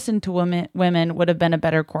 but listen to women would have been a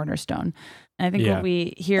better cornerstone. And I think what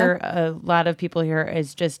we hear, a lot of people hear,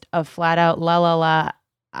 is just a flat out, la, la, la,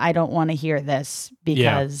 I don't want to hear this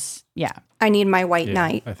because, I need my white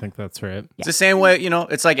knight. I think that's right. It's the same way,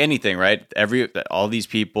 it's like anything, right? All these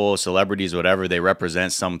people, celebrities, whatever, they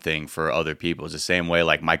represent something for other people. It's the same way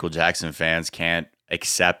like Michael Jackson fans can't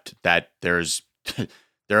accept that there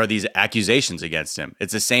are these accusations against him.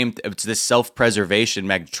 It's the same. It's this self-preservation.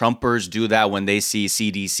 Trumpers do that when they see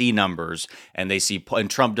CDC numbers and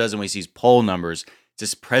Trump does when he sees poll numbers. It's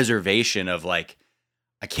this preservation of like,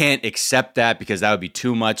 I can't accept that because that would be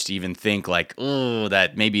too much to even think like, oh,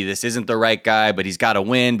 that maybe this isn't the right guy, but he's got to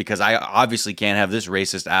win because I obviously can't have this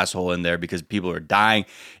racist asshole in there because people are dying.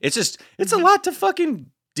 It's a lot to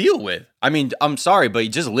fucking deal with. I mean, I'm sorry, but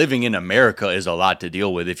just living in America is a lot to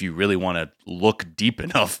deal with if you really want to look deep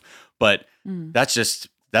enough. But that's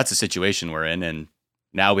the situation we're in. And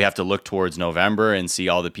now we have to look towards November and see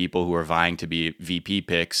all the people who are vying to be VP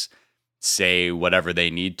picks say whatever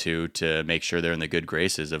they need to make sure they're in the good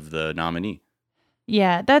graces of the nominee.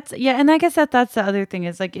 Yeah, and I guess that's the other thing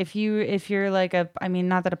is like if you're like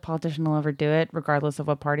not that a politician will ever do it regardless of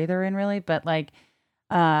what party they're in really, but like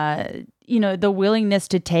the willingness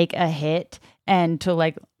to take a hit and to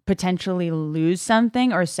like potentially lose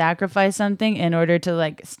something or sacrifice something in order to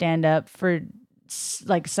like stand up for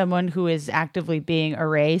like someone who is actively being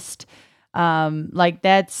erased.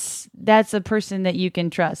 That's a person that you can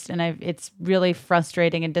trust. And it's really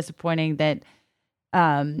frustrating and disappointing that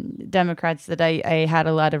Democrats that I had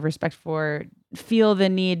a lot of respect for feel the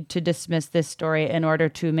need to dismiss this story in order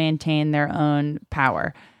to maintain their own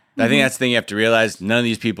power. I think that's the thing you have to realize. None of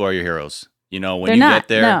these people are your heroes. When get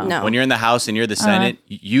there, when you're in the House and you're the Senate,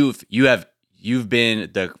 you've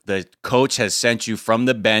been the coach has sent you from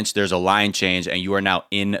the bench. There's a line change and you are now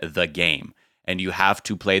in the game. And you have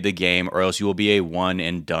to play the game or else you will be a one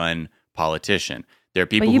and done politician. There are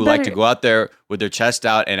people who like to go out there with their chest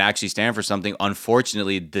out and actually stand for something.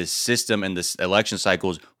 Unfortunately, the system and the election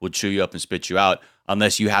cycles will chew you up and spit you out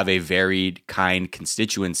unless you have a very kind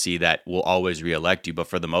constituency that will always reelect you. But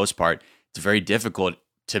for the most part, it's very difficult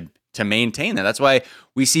to maintain that. That's why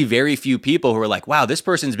we see very few people who are like, wow, this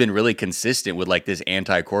person's been really consistent with like this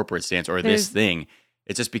anti-corporate stance or this thing.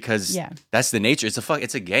 It's just because that's the nature.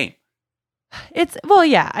 It's a game.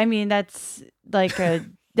 I mean, that's like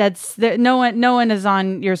no one is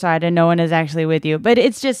on your side and no one is actually with you. But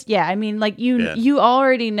it's just, you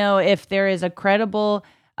already know if there is a credible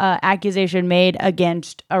accusation made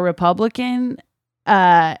against a Republican,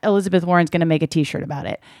 Elizabeth Warren's going to make a T-shirt about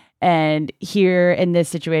it. And here in this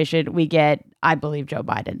situation, we get, I believe, Joe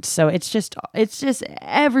Biden. So it's just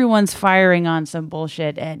everyone's firing on some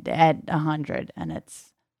bullshit at 100, and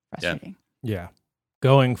it's frustrating. Yeah.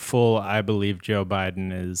 Going full, I believe Joe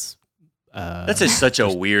Biden is. That's such a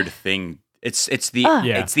weird thing. It's the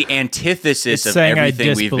antithesis of saying everything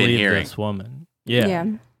I we've been hearing. This woman. Yeah.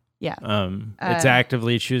 It's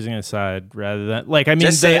actively choosing a side rather than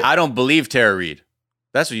just say I don't believe Tara Reid.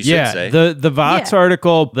 That's what you should say. The Vox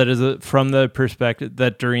article that is from the perspective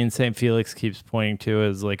that Doreen St. Felix keeps pointing to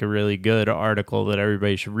is like a really good article that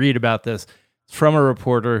everybody should read about this. It's from a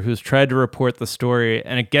reporter who's tried to report the story,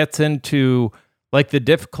 and it gets into like the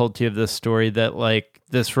difficulty of this story that like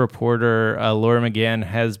this reporter, Laura McGann,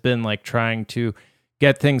 has been like trying to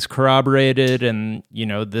get things corroborated. And, you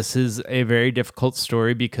know, this is a very difficult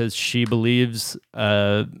story because she believes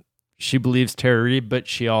Tara Reid, but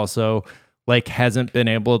she also like hasn't been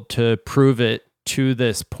able to prove it to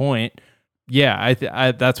this point. Yeah,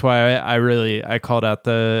 I that's why I called out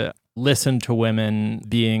the listen to women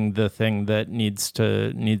being the thing that needs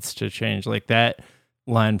to change. Like that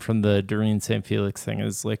line from the Doreen St. Felix thing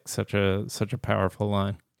is like such a powerful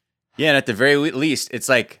line. Yeah, and at the very least, it's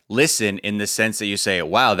like listen in the sense that you say,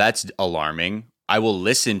 wow, that's alarming. I will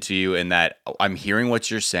listen to you in that I'm hearing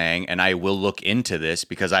what you're saying, and I will look into this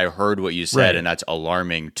because I heard what you said, and that's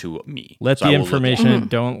alarming to me. Let the information,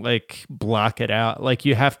 don't like block it out. Like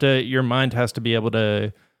your mind has to be able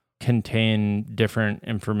to contain different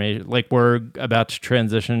information. Like we're about to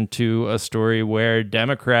transition to a story where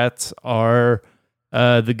Democrats are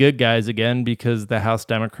the good guys again because the House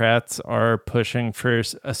Democrats are pushing for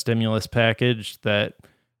a stimulus package that,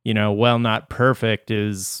 you know, while not perfect,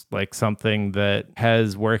 is like something that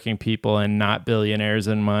has working people and not billionaires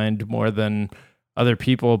in mind more than other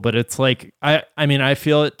people. But it's like, I mean, I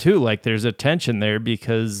feel it too. Like there's a tension there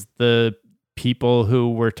because the people who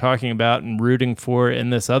we're talking about and rooting for in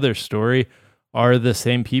this other story are the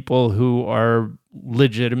same people who are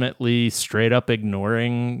legitimately straight up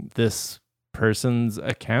ignoring this person's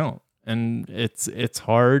account. And it's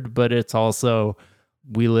hard, but it's also,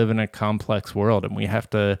 we live in a complex world and we have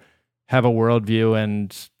to have a worldview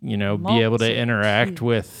and, you know, be able to interact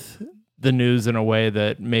with the news in a way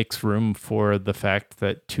that makes room for the fact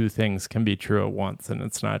that two things can be true at once. And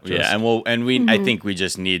it's not just. Yeah. I think we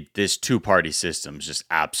just need this two-party system. Just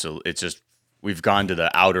it's just, we've gone to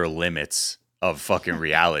the outer limits of fucking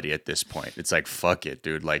reality at this point. It's like, fuck it,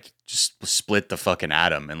 dude. Like just split the fucking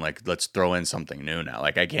atom and like, let's throw in something new now.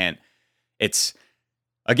 Like it's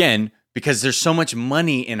again, because there's so much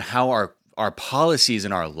money in how our policies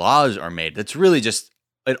and our laws are made. That's really just,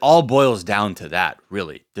 it all boils down to that,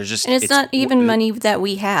 really. And it's not even money that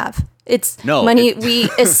we have. It's money we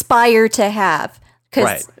aspire to have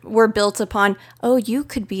because we're built upon, you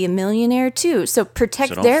could be a millionaire too. So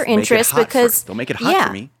protect their interests because don't make it hot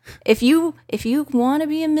for me. If you want to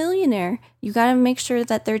be a millionaire, you got to make sure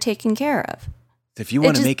that they're taken care of. If you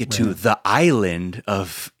want to make it to the island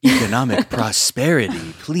of economic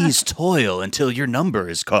prosperity, please toil until your number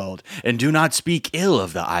is called and do not speak ill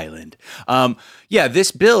of the island.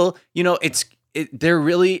 This bill, you know, they're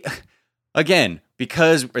really, again,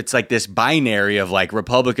 because it's like this binary of like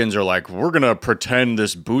Republicans are like, we're going to pretend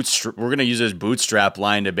we're going to use this bootstrap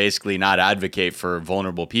line to basically not advocate for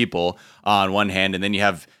vulnerable people on one hand. And then you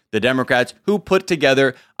have the Democrats who put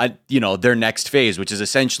together, their next phase, which is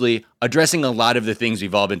essentially addressing a lot of the things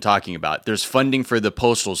we've all been talking about. There's funding for the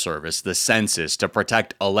Postal Service, the census to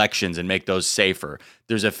protect elections and make those safer.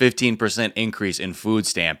 There's a 15% increase in food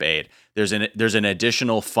stamp aid. There's an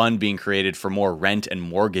additional fund being created for more rent and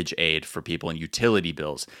mortgage aid for people and utility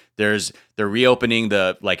bills. They're reopening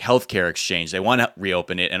the healthcare exchange. They want to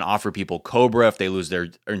reopen it and offer people COBRA if they lose their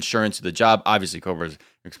insurance to the job. Obviously, COBRA is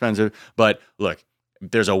expensive, but look,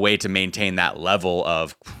 there's a way to maintain that level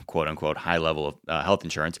of quote unquote high level of health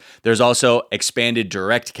insurance. There's also expanded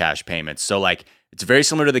direct cash payments. So it's very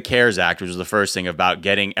similar to the CARES Act, which was the first thing about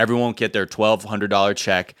getting everyone get their $1,200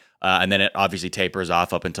 check. And then it obviously tapers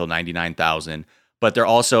off up until $99,000. But they're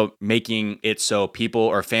also making it so people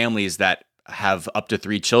or families that have up to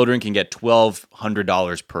 3 children can get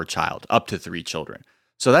 $1,200 per child, up to 3 children.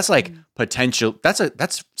 So that's potential. That's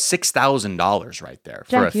 $6,000 right there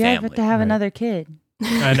for a family. You have to have another kid.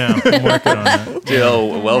 I know. I'm working on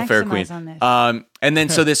that. Welfare queen. And then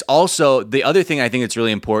so this also, the other thing I think that's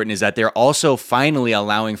really important is that they're also finally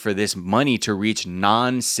allowing for this money to reach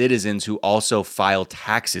non-citizens who also file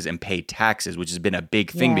taxes and pay taxes, which has been a big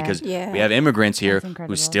thing because we have immigrants here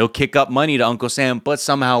who still kick up money to Uncle Sam, but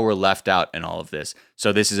somehow we're left out in all of this.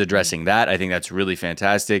 So this is addressing that. I think that's really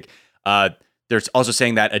fantastic. They're also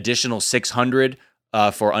saying that additional $600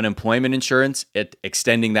 for unemployment insurance,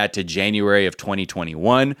 extending that to January of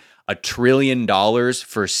 2021. $1 trillion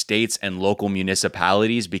for states and local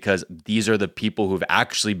municipalities, because these are the people who've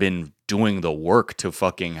actually been doing the work to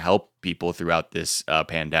fucking help people throughout this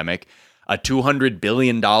pandemic. A $200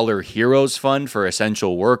 billion Heroes Fund for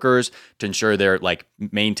essential workers to ensure they're like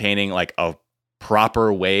maintaining like a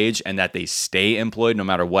proper wage and that they stay employed no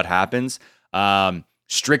matter what happens. Along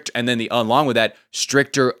with that,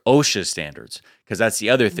 stricter OSHA standards, because that's the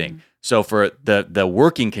other thing. So for the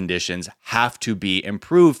working conditions have to be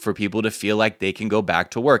improved for people to feel like they can go back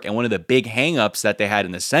to work. And one of the big hangups that they had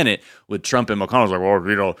in the Senate with Trump and McConnell was like, well,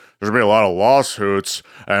 there's gonna be a lot of lawsuits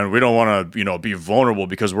and we don't want to, be vulnerable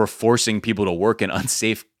because we're forcing people to work in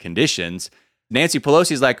unsafe conditions. Nancy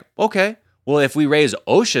Pelosi's like, okay, well, if we raise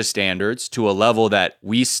OSHA standards to a level that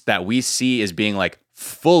we see as being like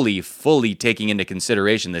fully taking into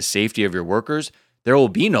consideration the safety of your workers, there will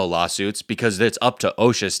be no lawsuits because it's up to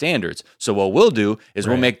OSHA standards. So what we'll do is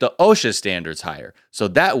we'll make the OSHA standards higher. So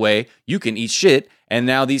that way you can eat shit. And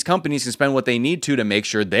now these companies can spend what they need to make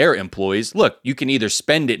sure their employees, look, you can either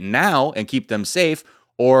spend it now and keep them safe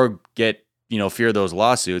or get, fear those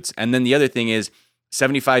lawsuits. And then the other thing is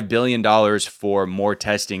 $75 billion for more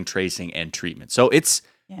testing, tracing, and treatment. So it's,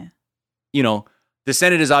 the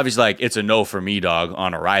Senate is obviously like, it's a no for me, dog,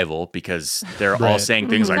 on arrival, because they're all saying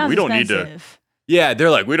things like, we don't need to. Yeah, they're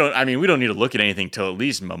like, we don't need to look at anything till at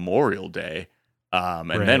least Memorial Day. And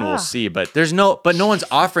then we'll see. But no one's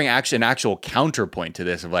offering an actual counterpoint to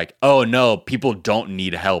this of like, oh no, people don't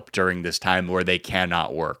need help during this time where they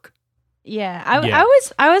cannot work. Yeah,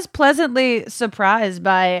 I was pleasantly surprised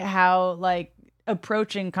by how like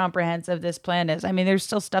approaching comprehensive this plan is. I mean, there's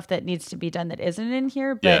still stuff that needs to be done that isn't in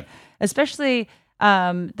here, but especially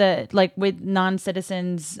the like with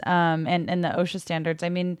non-citizens and the OSHA standards. I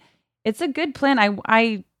mean, it's a good plan.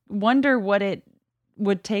 I wonder what it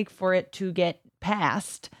would take for it to get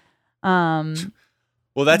passed. Well,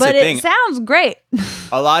 that's the thing. It sounds great.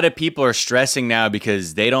 A lot of people are stressing now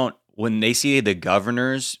because when they see the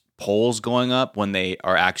governor's polls going up, when they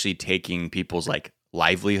are actually taking people's like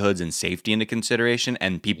livelihoods and safety into consideration,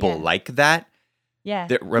 and people like that. Yeah.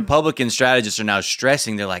 The Republican strategists are now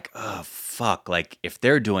stressing. They're like, oh, fuck. Like, if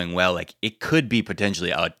they're doing well, like, it could be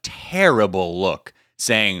potentially a terrible look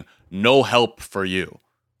saying no help for you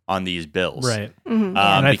on these bills. Right. Mm-hmm. And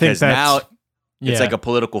I think that's, now it's like a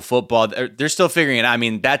political football. They're still figuring it out. I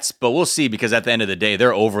mean, but we'll see, because at the end of the day,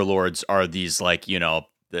 their overlords are these like,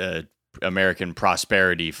 the American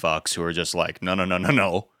prosperity fucks who are just like, no.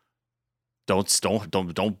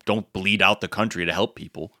 Don't bleed out the country to help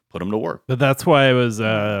people. Put them to work. But that's why it was.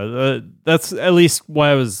 That's at least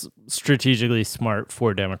why it was strategically smart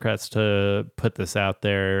for Democrats to put this out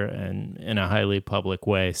there and in a highly public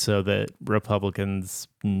way, so that Republicans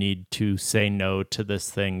need to say no to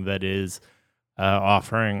this thing that is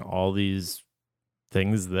offering all these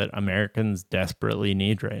things that Americans desperately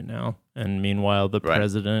need right now. And meanwhile, the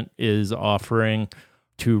president is offering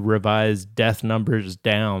to revise death numbers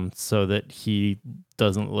down so that he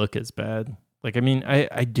doesn't look as bad. Like, I mean,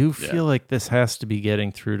 I do feel like this has to be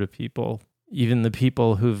getting through to people, even the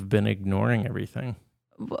people who've been ignoring everything.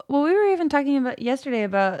 Well, we were even talking about yesterday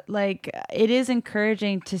about, like, it is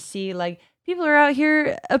encouraging to see, like, people are out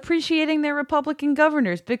here appreciating their Republican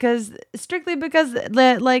governors strictly because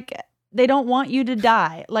they don't want you to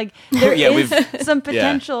die. Like, there is some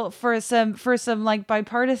potential for some like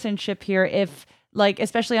bipartisanship here if, like,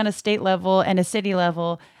 especially on a state level and a city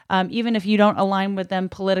level, even if you don't align with them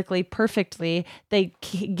politically perfectly, they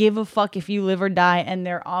give a fuck if you live or die, and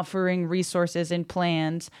they're offering resources and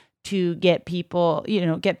plans to get people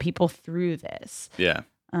through this. Yeah.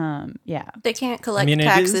 They can't collect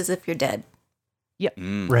taxes if you're dead. Yep.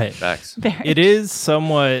 Right. Facts. It is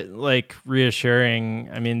somewhat like reassuring.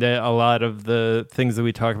 I mean, a lot of the things that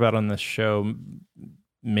we talk about on this show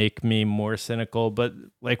make me more cynical, but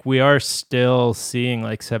like we are still seeing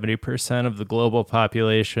like 70% of the global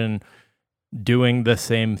population doing the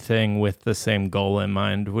same thing with the same goal in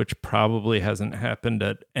mind, which probably hasn't happened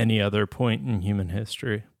at any other point in human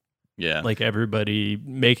history. Yeah. Like everybody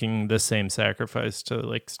making the same sacrifice to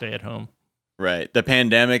like stay at home. Right. The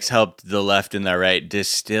pandemics helped the left and the right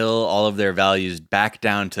distill all of their values back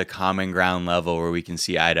down to the common ground level where we can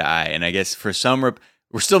see eye to eye. And I guess for some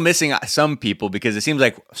we're still missing some people, because it seems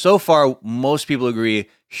like so far most people agree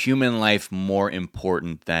human life more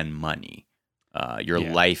important than money. Your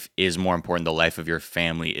life is more important. The life of your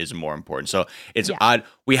family is more important. So it's odd.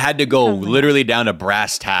 We had to go literally down to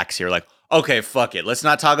brass tacks here. Like, okay, fuck it. Let's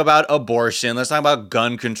not talk about abortion. Let's talk about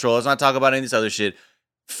gun control. Let's not talk about any of this other shit.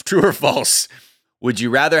 True or false? Would you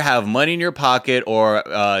rather have money in your pocket or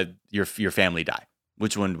your family die?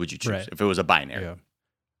 Which one would you choose Right. if it was a binary? Yeah.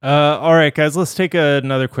 All right, guys, let's take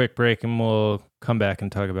another quick break and we'll come back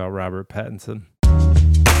and talk about Robert Pattinson.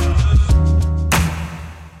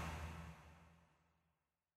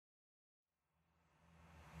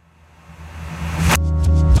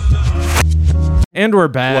 And we're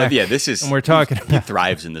back. Well, yeah, this is. And we're talking He about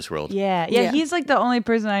thrives in this world. Yeah, he's like the only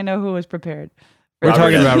person I know who was prepared. We're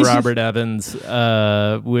talking about Evans. Robert Evans.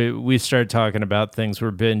 We started talking about things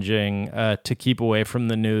we're binging to keep away from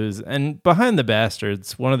the news. And Behind the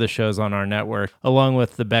Bastards, one of the shows on our network, along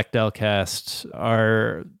with the Bechdel cast,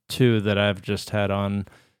 are two that I've just had on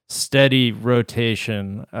steady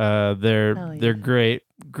rotation. They're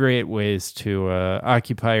great ways to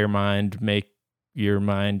occupy your mind, make your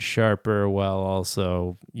mind sharper while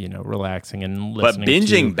also, relaxing and listening. But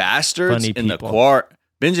binging to Bastards funny in the people. Quar,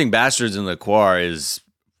 binging Bastards in the Quar is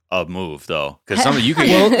a move though, because some of you could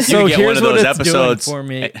you could So get here's one of what those it's doing episodes for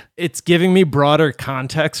me. It's giving me broader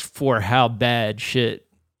context for how bad shit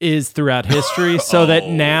is throughout history, so that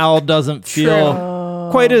now doesn't feel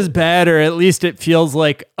quite as bad, or at least it feels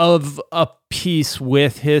like of a piece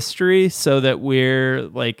with history, so that we're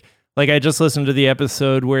like I just listened to the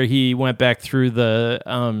episode where he went back through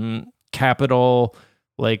the Capitol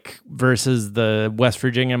versus the West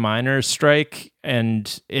Virginia miners strike,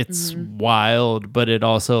 and it's wild, but it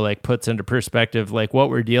also puts into perspective what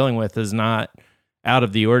we're dealing with is not out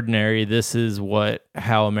of the ordinary. This is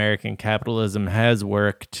how American capitalism has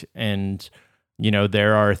worked, and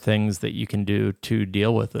there are things that you can do to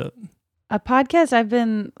deal with it. A podcast I've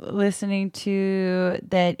been listening to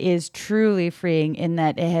that is truly freeing in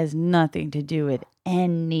that it has nothing to do with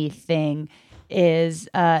anything is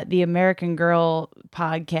the American Girl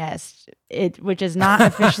podcast, which is not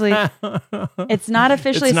officially it's not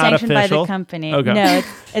officially sanctioned by the company. Okay. No,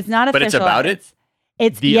 it's not official. But it's about it?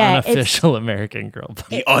 It's The unofficial American Girl.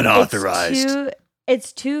 The unauthorized.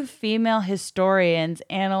 It's two female historians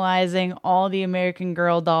analyzing all the American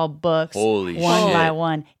Girl doll books Holy one shit. by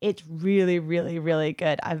one. It's really, really, really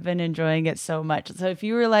good. I've been enjoying it so much. So if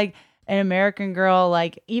you were an American Girl,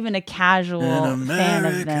 even a casual fan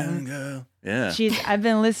of them, girl. Yeah. I've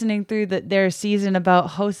been listening through their season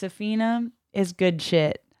about Josefina. Is good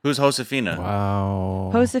shit. Who's Josefina?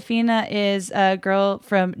 Wow. Josefina is a girl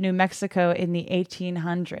from New Mexico in the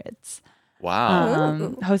 1800s.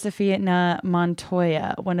 Wow. Josefina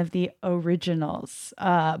Montoya, one of the originals.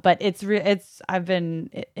 But I've been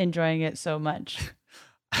enjoying it so much.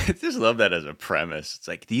 I just love that as a premise.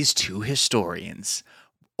 It's these two historians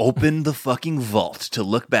open the fucking vault to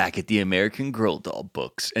look back at the American Girl doll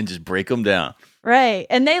books and just break them down. Right.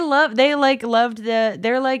 And they're in their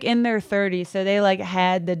 30s, so they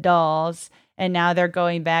had the dolls, and now they're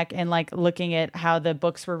going back and looking at how the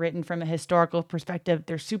books were written from a historical perspective.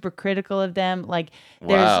 They're super critical of them.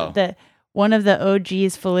 There's one of the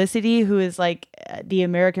OGs, Felicity, who is the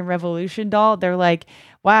American Revolution doll. They're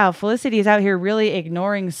wow, Felicity is out here really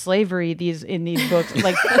ignoring slavery in these books, the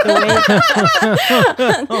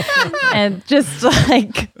way, and just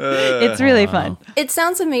it's really fun. It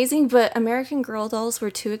sounds amazing, but American Girl dolls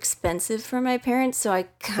were too expensive for my parents, so I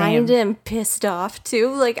kind of am pissed off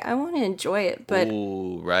too. I want to enjoy it, but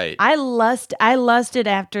Ooh, right. I lusted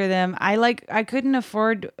after them. I couldn't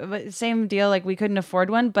afford, same deal. We couldn't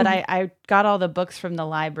afford one, but I got all the books from the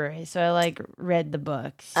library, so I read the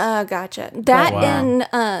books. Gotcha. That Wow. and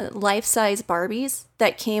life-size Barbies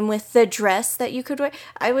that came with the dress that you could wear.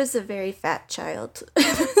 I was a very fat child,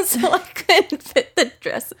 so I couldn't fit the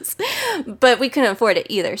dresses, but we couldn't afford it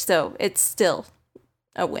either, so it's still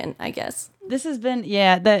a win, I guess. This has been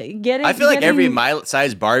I feel like every my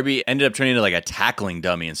size Barbie ended up turning into a tackling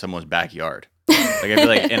dummy in someone's backyard. I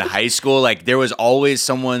feel in high school, there was always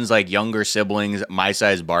someone's younger siblings, my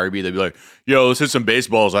size Barbie. They'd be like, "Yo, let's hit some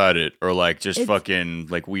baseballs at it," or I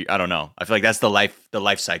don't know. I feel that's the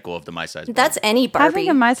life cycle of the my size. That's Barbie. any Barbie. Having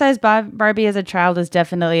a my size Barbie as a child is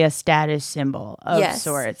definitely a status symbol of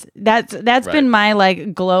sorts. That's Right. been my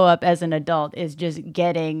glow up as an adult, is just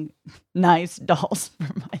getting nice dolls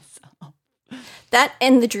for myself. That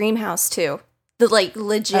and the dream house too. The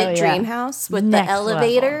legit dream house with Next the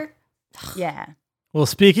elevator. Yeah. Well,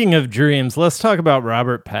 speaking of dreams, let's talk about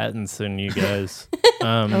Robert Pattinson, you guys.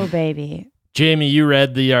 Oh baby. Jamie, you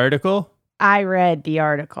read the article? I read the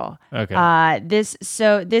article. Okay. This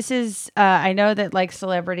is I know that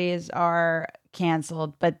celebrities are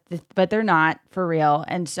canceled, but they're not for real.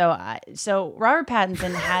 And so Robert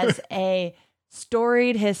Pattinson has a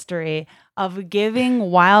storied history of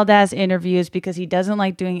giving wild ass interviews because he doesn't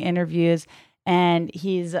like doing interviews, and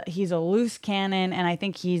he's a loose cannon, and I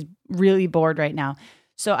think he's really bored right now.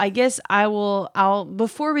 So I guess I'll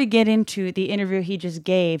before we get into the interview he just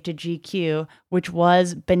gave to GQ, which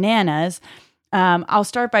was bananas, I'll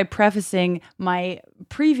start by prefacing my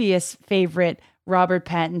previous favorite Robert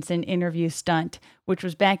Pattinson interview stunt, which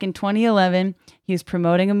was back in 2011. He was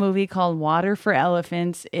promoting a movie called Water for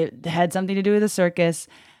Elephants. It had something to do with a circus.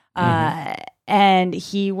 And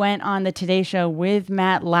he went on the Today Show with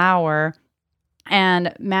Matt Lauer.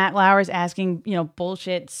 And Matt Lauer's asking,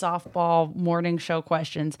 bullshit softball morning show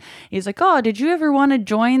questions. He's like, oh, did you ever want to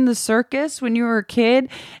join the circus when you were a kid?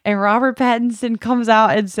 And Robert Pattinson comes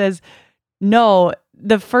out and says, no,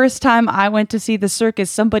 the first time I went to see the circus,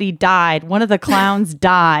 somebody died. One of the clowns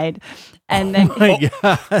died. And then,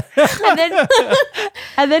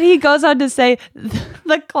 and then he goes on to say,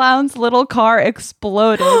 the clown's little car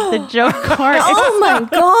exploded. The joke car my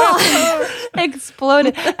God.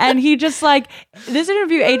 exploded. And he just this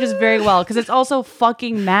interview ages very well because it's also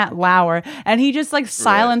fucking Matt Lauer. And he just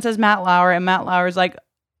silences Matt Lauer, and Matt Lauer's like,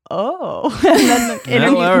 oh. And then the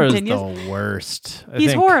interview continues. The worst.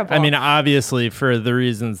 He's horrible. I mean, obviously for the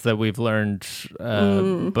reasons that we've learned,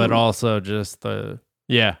 but also just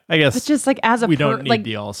I guess it's just as a we don't need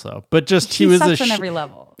the also, but just he was sucks on every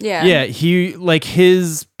level. Yeah, he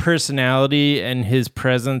his personality and his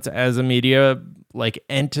presence as a media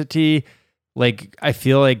entity, I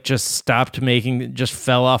feel just just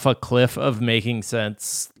fell off a cliff of making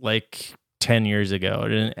sense 10 years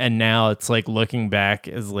ago, and now it's looking back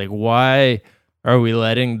is why are we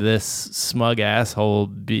letting this smug asshole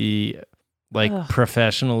be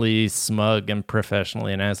professionally smug and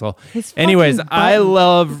professionally an asshole? Anyways, I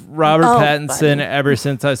love Robert Pattinson ever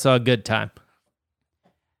since I saw Good Time.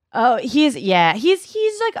 Oh, he's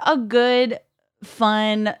a good,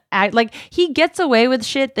 fun act. He gets away with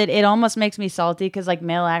shit that it almost makes me salty because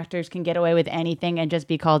male actors can get away with anything and just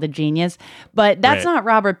be called a genius. But that's not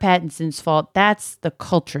Robert Pattinson's fault. That's the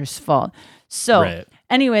culture's fault. So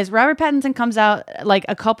anyways, Robert Pattinson comes out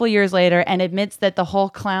a couple years later and admits that the whole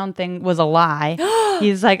clown thing was a lie.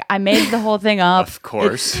 He's like, I made the whole thing up. Of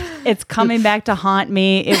course. It's coming back to haunt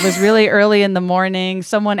me. It was really early in the morning.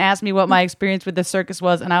 Someone asked me what my experience with the circus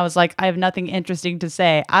was, and I was like, I have nothing interesting to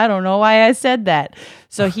say. I don't know why I said that.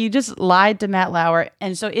 So he just lied to Matt Lauer.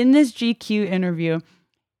 And so in this GQ interview,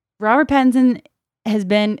 Robert Pattinson has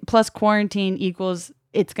been plus quarantine equals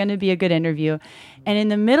it's going to be a good interview. And in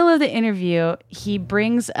the middle of the interview, he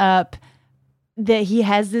brings up that he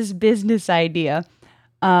has this business idea.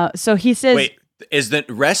 So he says, wait, is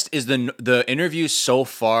the interview so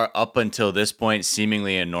far up until this point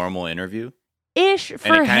seemingly a normal interview? Ish for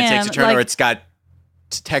him. And it kind of takes a turn, or it's got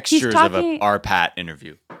textures of a R-Pat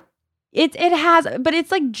interview. It has, but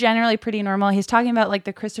it's generally pretty normal. He's talking about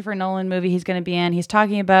the Christopher Nolan movie he's going to be in. He's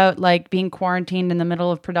talking about being quarantined in the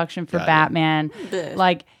middle of production for Batman.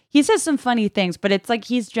 He says some funny things, but it's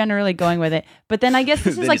he's generally going with it. But then I guess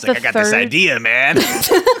this is I got this idea, man.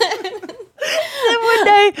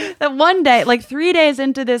 One day, 3 days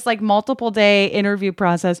into this multiple day interview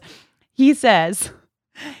process, he says,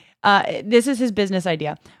 this is his business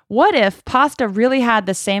idea. What if pasta really had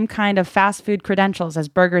the same kind of fast food credentials as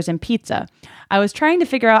burgers and pizza? I was trying to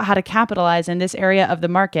figure out how to capitalize in this area of the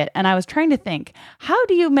market, and I was trying to think, how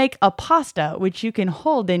do you make a pasta which you can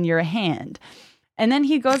hold in your hand? And then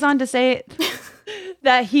he goes on to say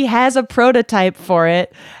that he has a prototype for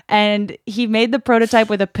it, and he made the prototype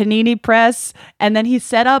with a panini press, and then he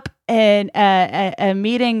set up a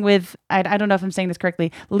meeting with, I don't know if I'm saying this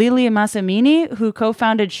correctly, Lily Massimini, who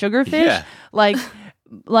co-founded Sugarfish. Yeah.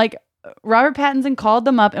 Robert Pattinson called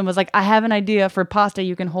them up and was like, I have an idea for pasta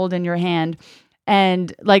you can hold in your hand.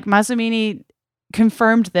 And Massimini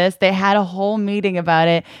confirmed this. They had a whole meeting about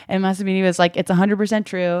it, and Massimini was like, it's 100%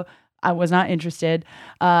 true. I was not interested.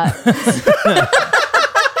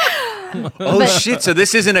 Shit. So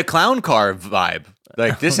this isn't a clown car vibe.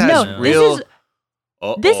 This has real...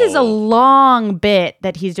 This is a long bit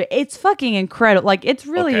that he's doing. It's fucking incredible. It's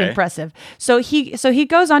really impressive. So he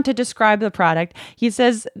goes on to describe the product. He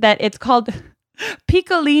says that it's called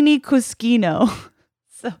Piccolini Cuscino.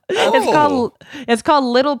 So it's called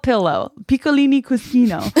Little Pillow. Piccolini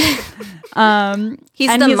Cuscino. He's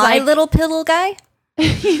My Little Pillow guy? My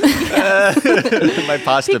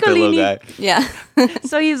pasta pillow guy. Yeah.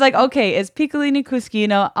 So he's like, okay, it's Piccolini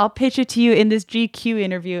Cuscino. I'll pitch it to you in this GQ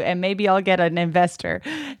interview and maybe I'll get an investor.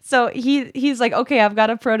 So he's like, okay, I've got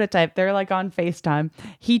a prototype. They're on FaceTime.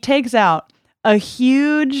 He takes out a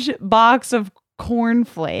huge box of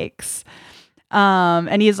cornflakes.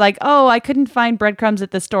 And he's like, oh, I couldn't find breadcrumbs at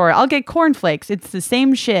the store. I'll get cornflakes. It's the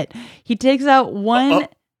same shit. He takes out one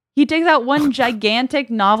gigantic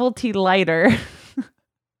novelty lighter.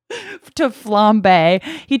 to flambe.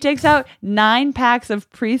 He takes out 9 packs of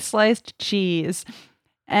pre-sliced cheese.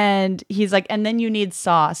 And he's like, and then you need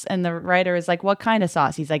sauce. And the writer is like, what kind of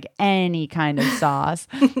sauce? He's like, any kind of sauce.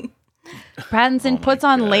 Pattinson puts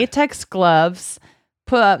on latex gloves,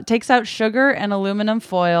 takes out sugar and aluminum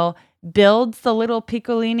foil, builds the little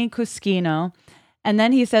piccolini cuscino. And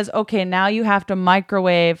then he says, okay, now you have to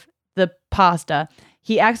microwave the pasta.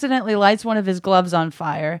 He accidentally lights one of his gloves on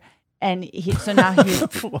fire. And so now he's...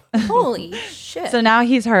 Holy shit. So now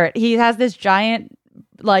he's hurt. He has this giant...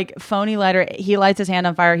 like phony lighter. He lights his hand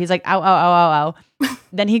on fire. He's like, ow, ow, ow, ow, ow.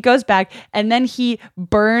 Then he goes back and then he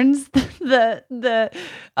burns the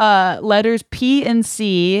letters P and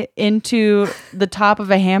C into the top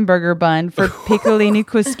of a hamburger bun for piccolini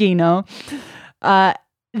cuscino.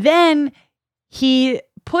 Then he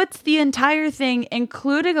puts the entire thing,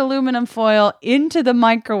 including aluminum foil, into the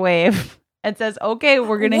microwave and says, okay,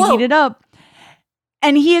 we're going to heat it up.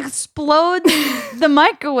 And he explodes the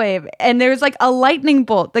microwave, and there's like a lightning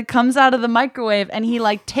bolt that comes out of the microwave, and he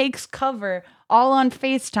like takes cover all on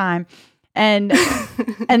FaceTime, and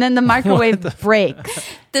then the microwave breaks.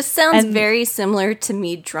 This sounds very similar to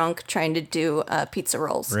me drunk trying to do pizza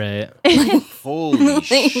rolls. Right. Holy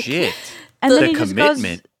shit. And then The he just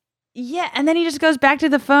commitment. and then he just goes back to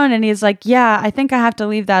the phone, and he's like, yeah, I think I have to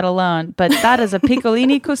leave that alone, but that is a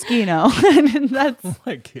piccolini cuscino. And that's... Oh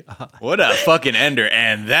my God. What a fucking ender.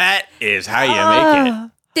 And that is how you make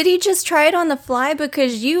it. Did he just try it on the fly?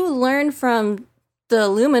 Because you learned from the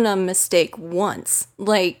aluminum mistake once.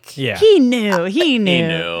 Like, Yeah. He knew. He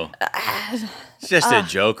knew. It's just a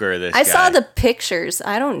joker, this I guy. saw the pictures.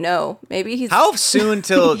 I don't know. Maybe he's... How soon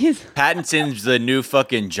till Pattinson's the new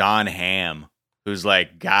fucking John Hamm? Who's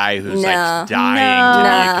like guy who's like dying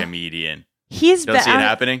to be a comedian. He's Don't see it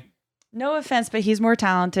happening? No offense, but he's more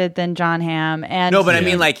talented than John Hamm. And No, but I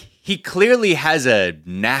mean, like, he clearly has a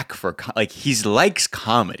knack for, like, he likes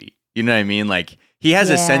comedy. You know what I mean? Like, he has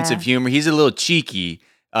a sense of humor. He's a little cheeky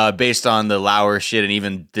based on the Lauer shit and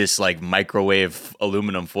even this, like, microwave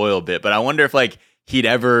aluminum foil bit. But I wonder if, like, he'd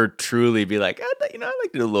ever truly be like, I'd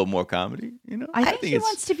like to do a little more comedy. You know, I think he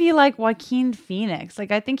wants to be like Joaquin Phoenix.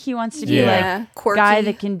 Like, I think he wants to be like quirky guy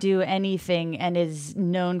that can do anything and is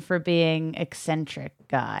known for being eccentric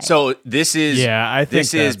guy. So this is I think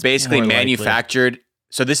this is that's basically more likely. manufactured.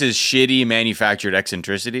 So this is shitty manufactured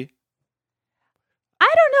eccentricity.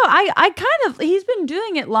 I don't know. I kind of, he's been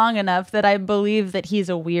doing it long enough that I believe that he's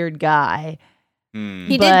a weird guy.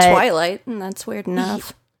 He did Twilight, and that's weird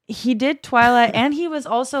enough. He did Twilight, and he was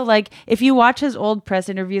also like, if you watch his old press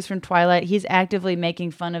interviews from Twilight, he's actively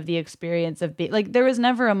making fun of the experience of being like, there was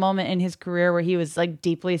never a moment in his career where he was like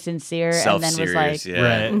deeply sincere and then was like,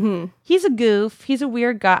 right. He's a goof. He's a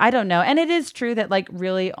weird guy. I don't know. And it is true that like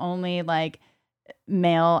really only like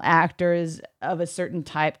male actors of a certain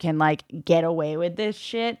type can like get away with this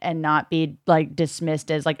shit and not be like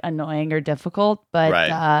dismissed as like annoying or difficult. But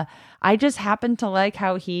I just happen to like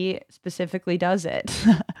how he specifically does it.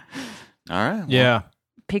 All right. Well, Yeah.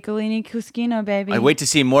 Piccolini Cuscino, baby. I wait to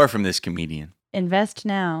see more from this comedian. Invest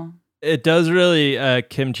now. It does really,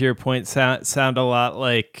 Kim, to your point, sound a lot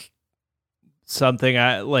like something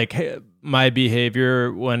I like my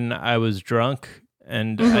behavior when I was drunk.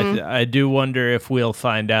 And I do wonder if we'll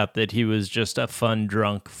find out that he was just a fun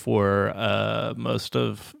drunk for most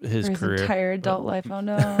of his career. Entire adult life. Oh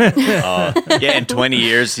no. Yeah, in 20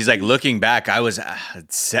 years, he's like, looking back, I was,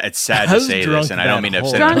 it's sad to say this, and I don't mean to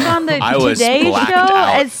upset Drunk him. on the I was Today blacked Show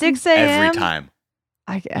out at 6 a.m. every time.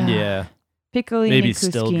 Yeah. Piccolini Maybe Cuscino.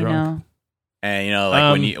 still drunk. And, you know,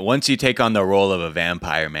 like once you take on the role of a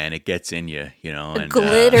vampire, man, it gets in you, you know. A And,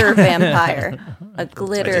 glitter vampire. A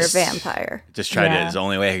glitter vampire. Just tried to, it's the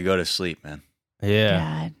only way I could go to sleep, man. Yeah.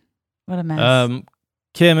 God, what a mess.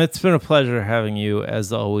 Kim, it's been a pleasure having you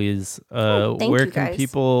as always. Thank where you, can guys.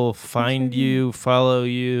 people find you, follow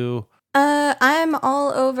you? I'm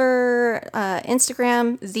all over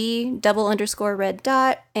Instagram,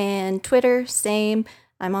 _red. And Twitter, same.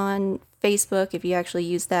 I'm on Facebook if you actually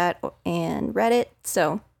use that, and Reddit,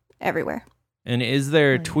 so everywhere. And is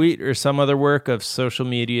there a tweet or some other work of social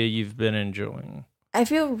media you've been enjoying? I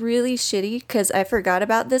feel really shitty because I forgot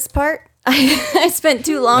about this part. I spent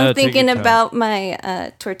too long thinking about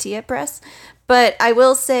my tortilla press. But I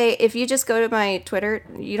will say, if you just go to my Twitter,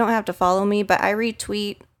 you don't have to follow me, but I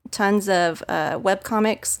retweet tons of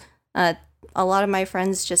webcomics. A lot of my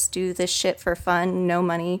friends just do this shit for fun, no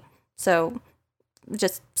money. So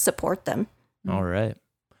just support them. All right.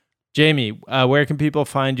 Jamie, where can people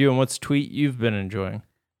find you and what's tweet you've been enjoying?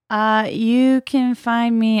 You can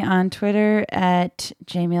find me on Twitter at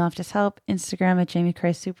Jamie Loftus Help, Instagram at Jamie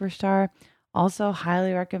Christ Superstar, Also,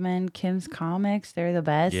 highly recommend Kim's Comics. They're the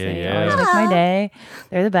best. They Yeah. always make my day.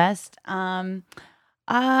 They're the best. Well,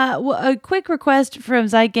 a quick request from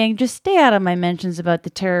Zeit Gang: just stay out of my mentions about the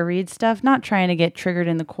Tara Reid stuff. Not trying to get triggered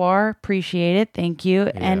in the quar. Appreciate it. Thank you.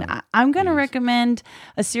 And I'm going to recommend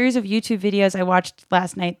a series of YouTube videos I watched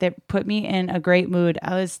last night that put me in a great mood.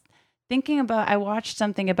 I watched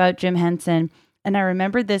something about Jim Henson, and I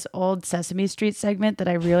remembered this old Sesame Street segment that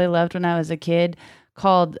I really loved when I was a kid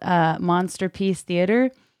called Monster Piece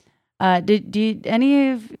Theater. Did any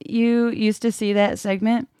of you used to see that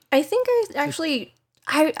segment? I think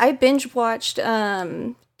I binge watched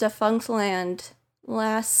Defunctland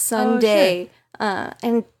last Sunday,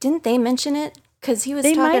 and didn't they mention it? Because he was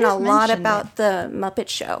talking a lot about the Muppet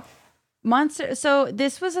Show. So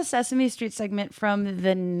this was a Sesame Street segment from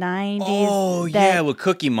the 90s. Oh, with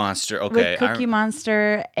Cookie Monster. Okay. With Cookie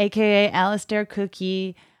Monster, a.k.a. Alistair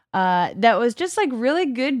Cookie. That was just like really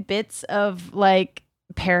good bits of like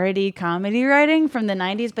parody comedy writing from the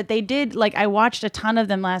 90s, but they did, like, I watched a ton of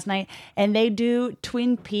them last night, and they do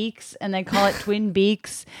Twin Peaks and they call it Twin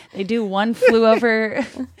Beaks. They do One Flew Over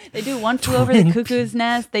the Cuckoo's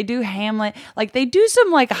Nest. They do Hamlet. Like, they do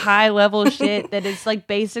some like high level shit that is like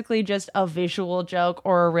basically just a visual joke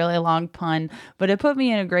or a really long pun, but it put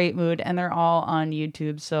me in a great mood, and they're all on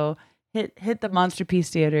YouTube. So hit the Monster Piece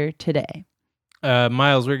Theater today.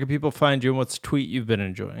 Miles, where can people find you, and what's a tweet you've been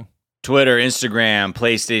enjoying? Twitter, Instagram,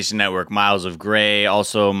 PlayStation Network, Miles of Gray.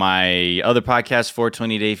 Also, my other podcast,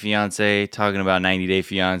 420 Day Fiance, talking about 90 Day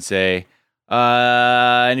Fiance.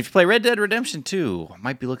 And if you play Red Dead Redemption 2, I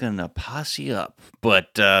might be looking to posse up. But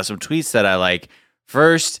some tweets that I like.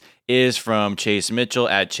 First is from Chase Mitchell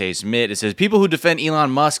at Chase Mitt. It says, people who defend Elon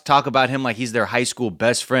Musk talk about him like he's their high school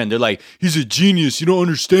best friend. They're like, he's a genius. You don't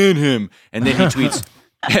understand him. And then he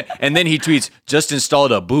tweets... just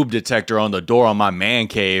installed a boob detector on the door on my man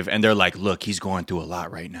cave, and they're like, look, he's going through a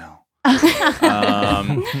lot right now.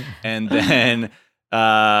 And then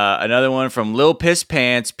another one from Lil Piss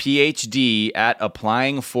Pants PhD at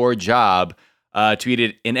Applying for Job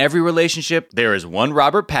tweeted, in every relationship, there is one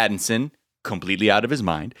Robert Pattinson, completely out of his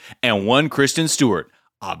mind, and one Kristen Stewart,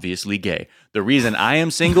 obviously gay. The reason I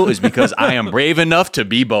am single is because I am brave enough to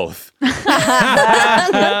be both.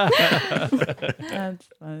 That's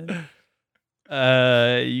fun.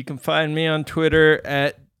 You can find me on Twitter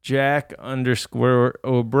at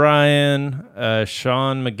Jack_O'Brien.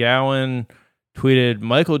 Sean McGowan tweeted,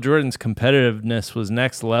 Michael Jordan's competitiveness was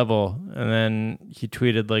next level. And then he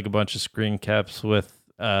tweeted like a bunch of screen caps with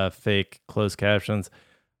fake closed captions.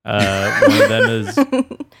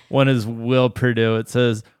 One is Will Purdue. It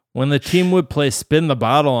says, when the team would play spin the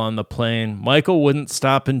bottle on the plane, Michael wouldn't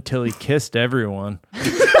stop until he kissed everyone.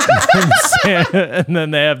 And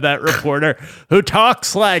then they have that reporter who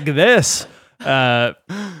talks like this. And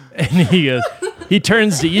he goes, he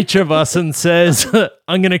turns to each of us and says,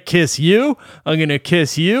 I'm going to kiss you, I'm going to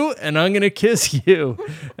kiss you, and I'm going to kiss you.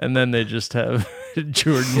 And then they just have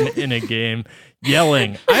Jordan in a game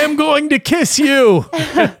yelling, I am going to kiss you.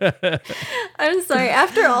 I'm sorry.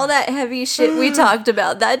 After all that heavy shit we talked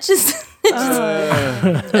about, that just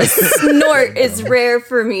a snort is rare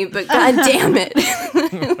for me, but god damn it.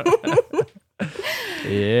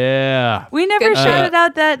 Yeah. We never shouted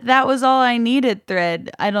out that was all I needed thread.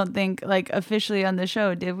 I don't think, like, officially on the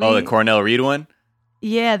show, did we? Oh, the Cornell Reed one?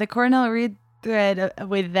 Yeah, the Cornell Reed thread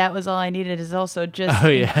with that was all I needed is also just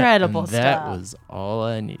incredible stuff. That was all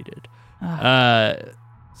I needed.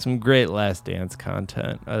 Some great Last Dance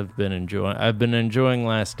content I've been enjoying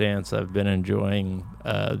Last Dance. I've been enjoying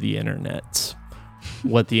the internet,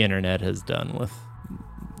 what the internet has done with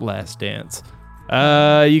Last Dance.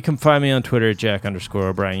 You can find me on Twitter at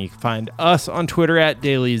Jack_O'Brien. You can find us on Twitter at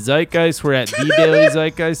Daily Zeitgeist. We're at The Daily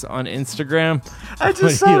Zeitgeist on Instagram. I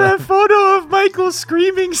just saw that photo of Michael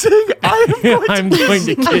screaming, saying, I'm going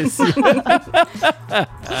to kiss you.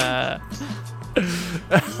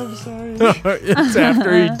 I'm sorry. It's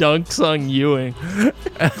after he dunks on Ewing.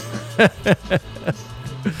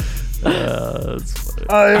 That's funny.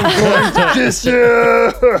 I'm going to kiss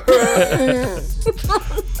you.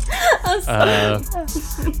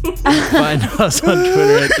 Find us on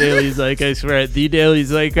Twitter at Daily Zeitgeist. We're at The Daily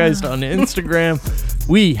Zeitgeist on Instagram.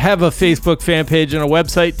 We have a Facebook fan page and a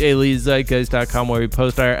website, dailyzeitgeist.com, where we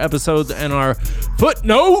post our episodes and our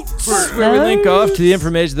footnotes, where we link off to the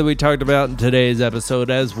information that we talked about in today's episode,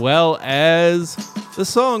 as well as the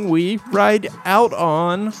song we ride out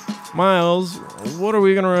on. Miles, what are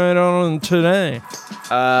we going to ride out on today?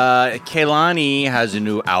 Kehlani has a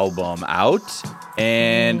new album out,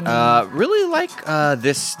 And really like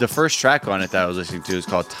the first track on it that I was listening to is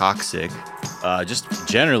called Toxic. Just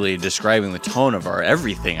generally describing the tone of our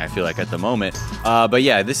everything, I feel like, at the moment. But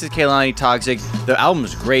yeah, this is Kehlani, Toxic. The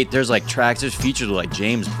album's great. There's like tracks. There's features with like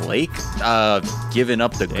James Blake giving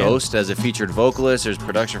up the ghost as a featured vocalist. There's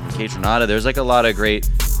production from Kate Renata. There's like a lot of great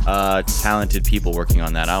talented people working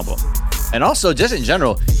on that album. And also, just in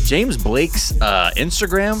general, James Blake's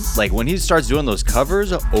Instagram, like when he starts doing those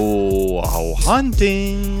covers,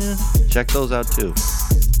 hunting. Check those out too.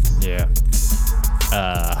 Yeah.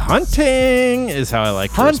 Hunting is how I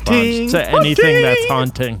like to respond to anything that's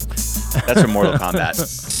haunting. That's from Mortal Kombat.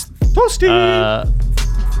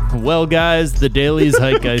 Well, guys, The Daily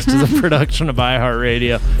Zeitgeist is a production of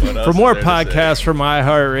iHeartRadio. For more podcasts from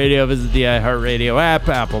iHeartRadio, visit the iHeartRadio app,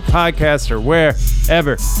 Apple Podcasts, or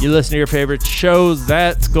wherever you listen to your favorite shows.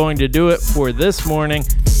 That's going to do it for this morning.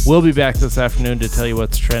 We'll be back this afternoon to tell you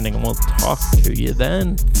what's trending, and we'll talk to you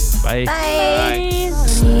then. Bye. Bye.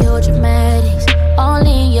 Your dramatics, all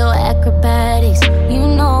in your acrobatics. You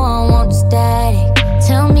know I want the static.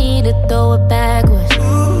 Tell me to throw it backwards.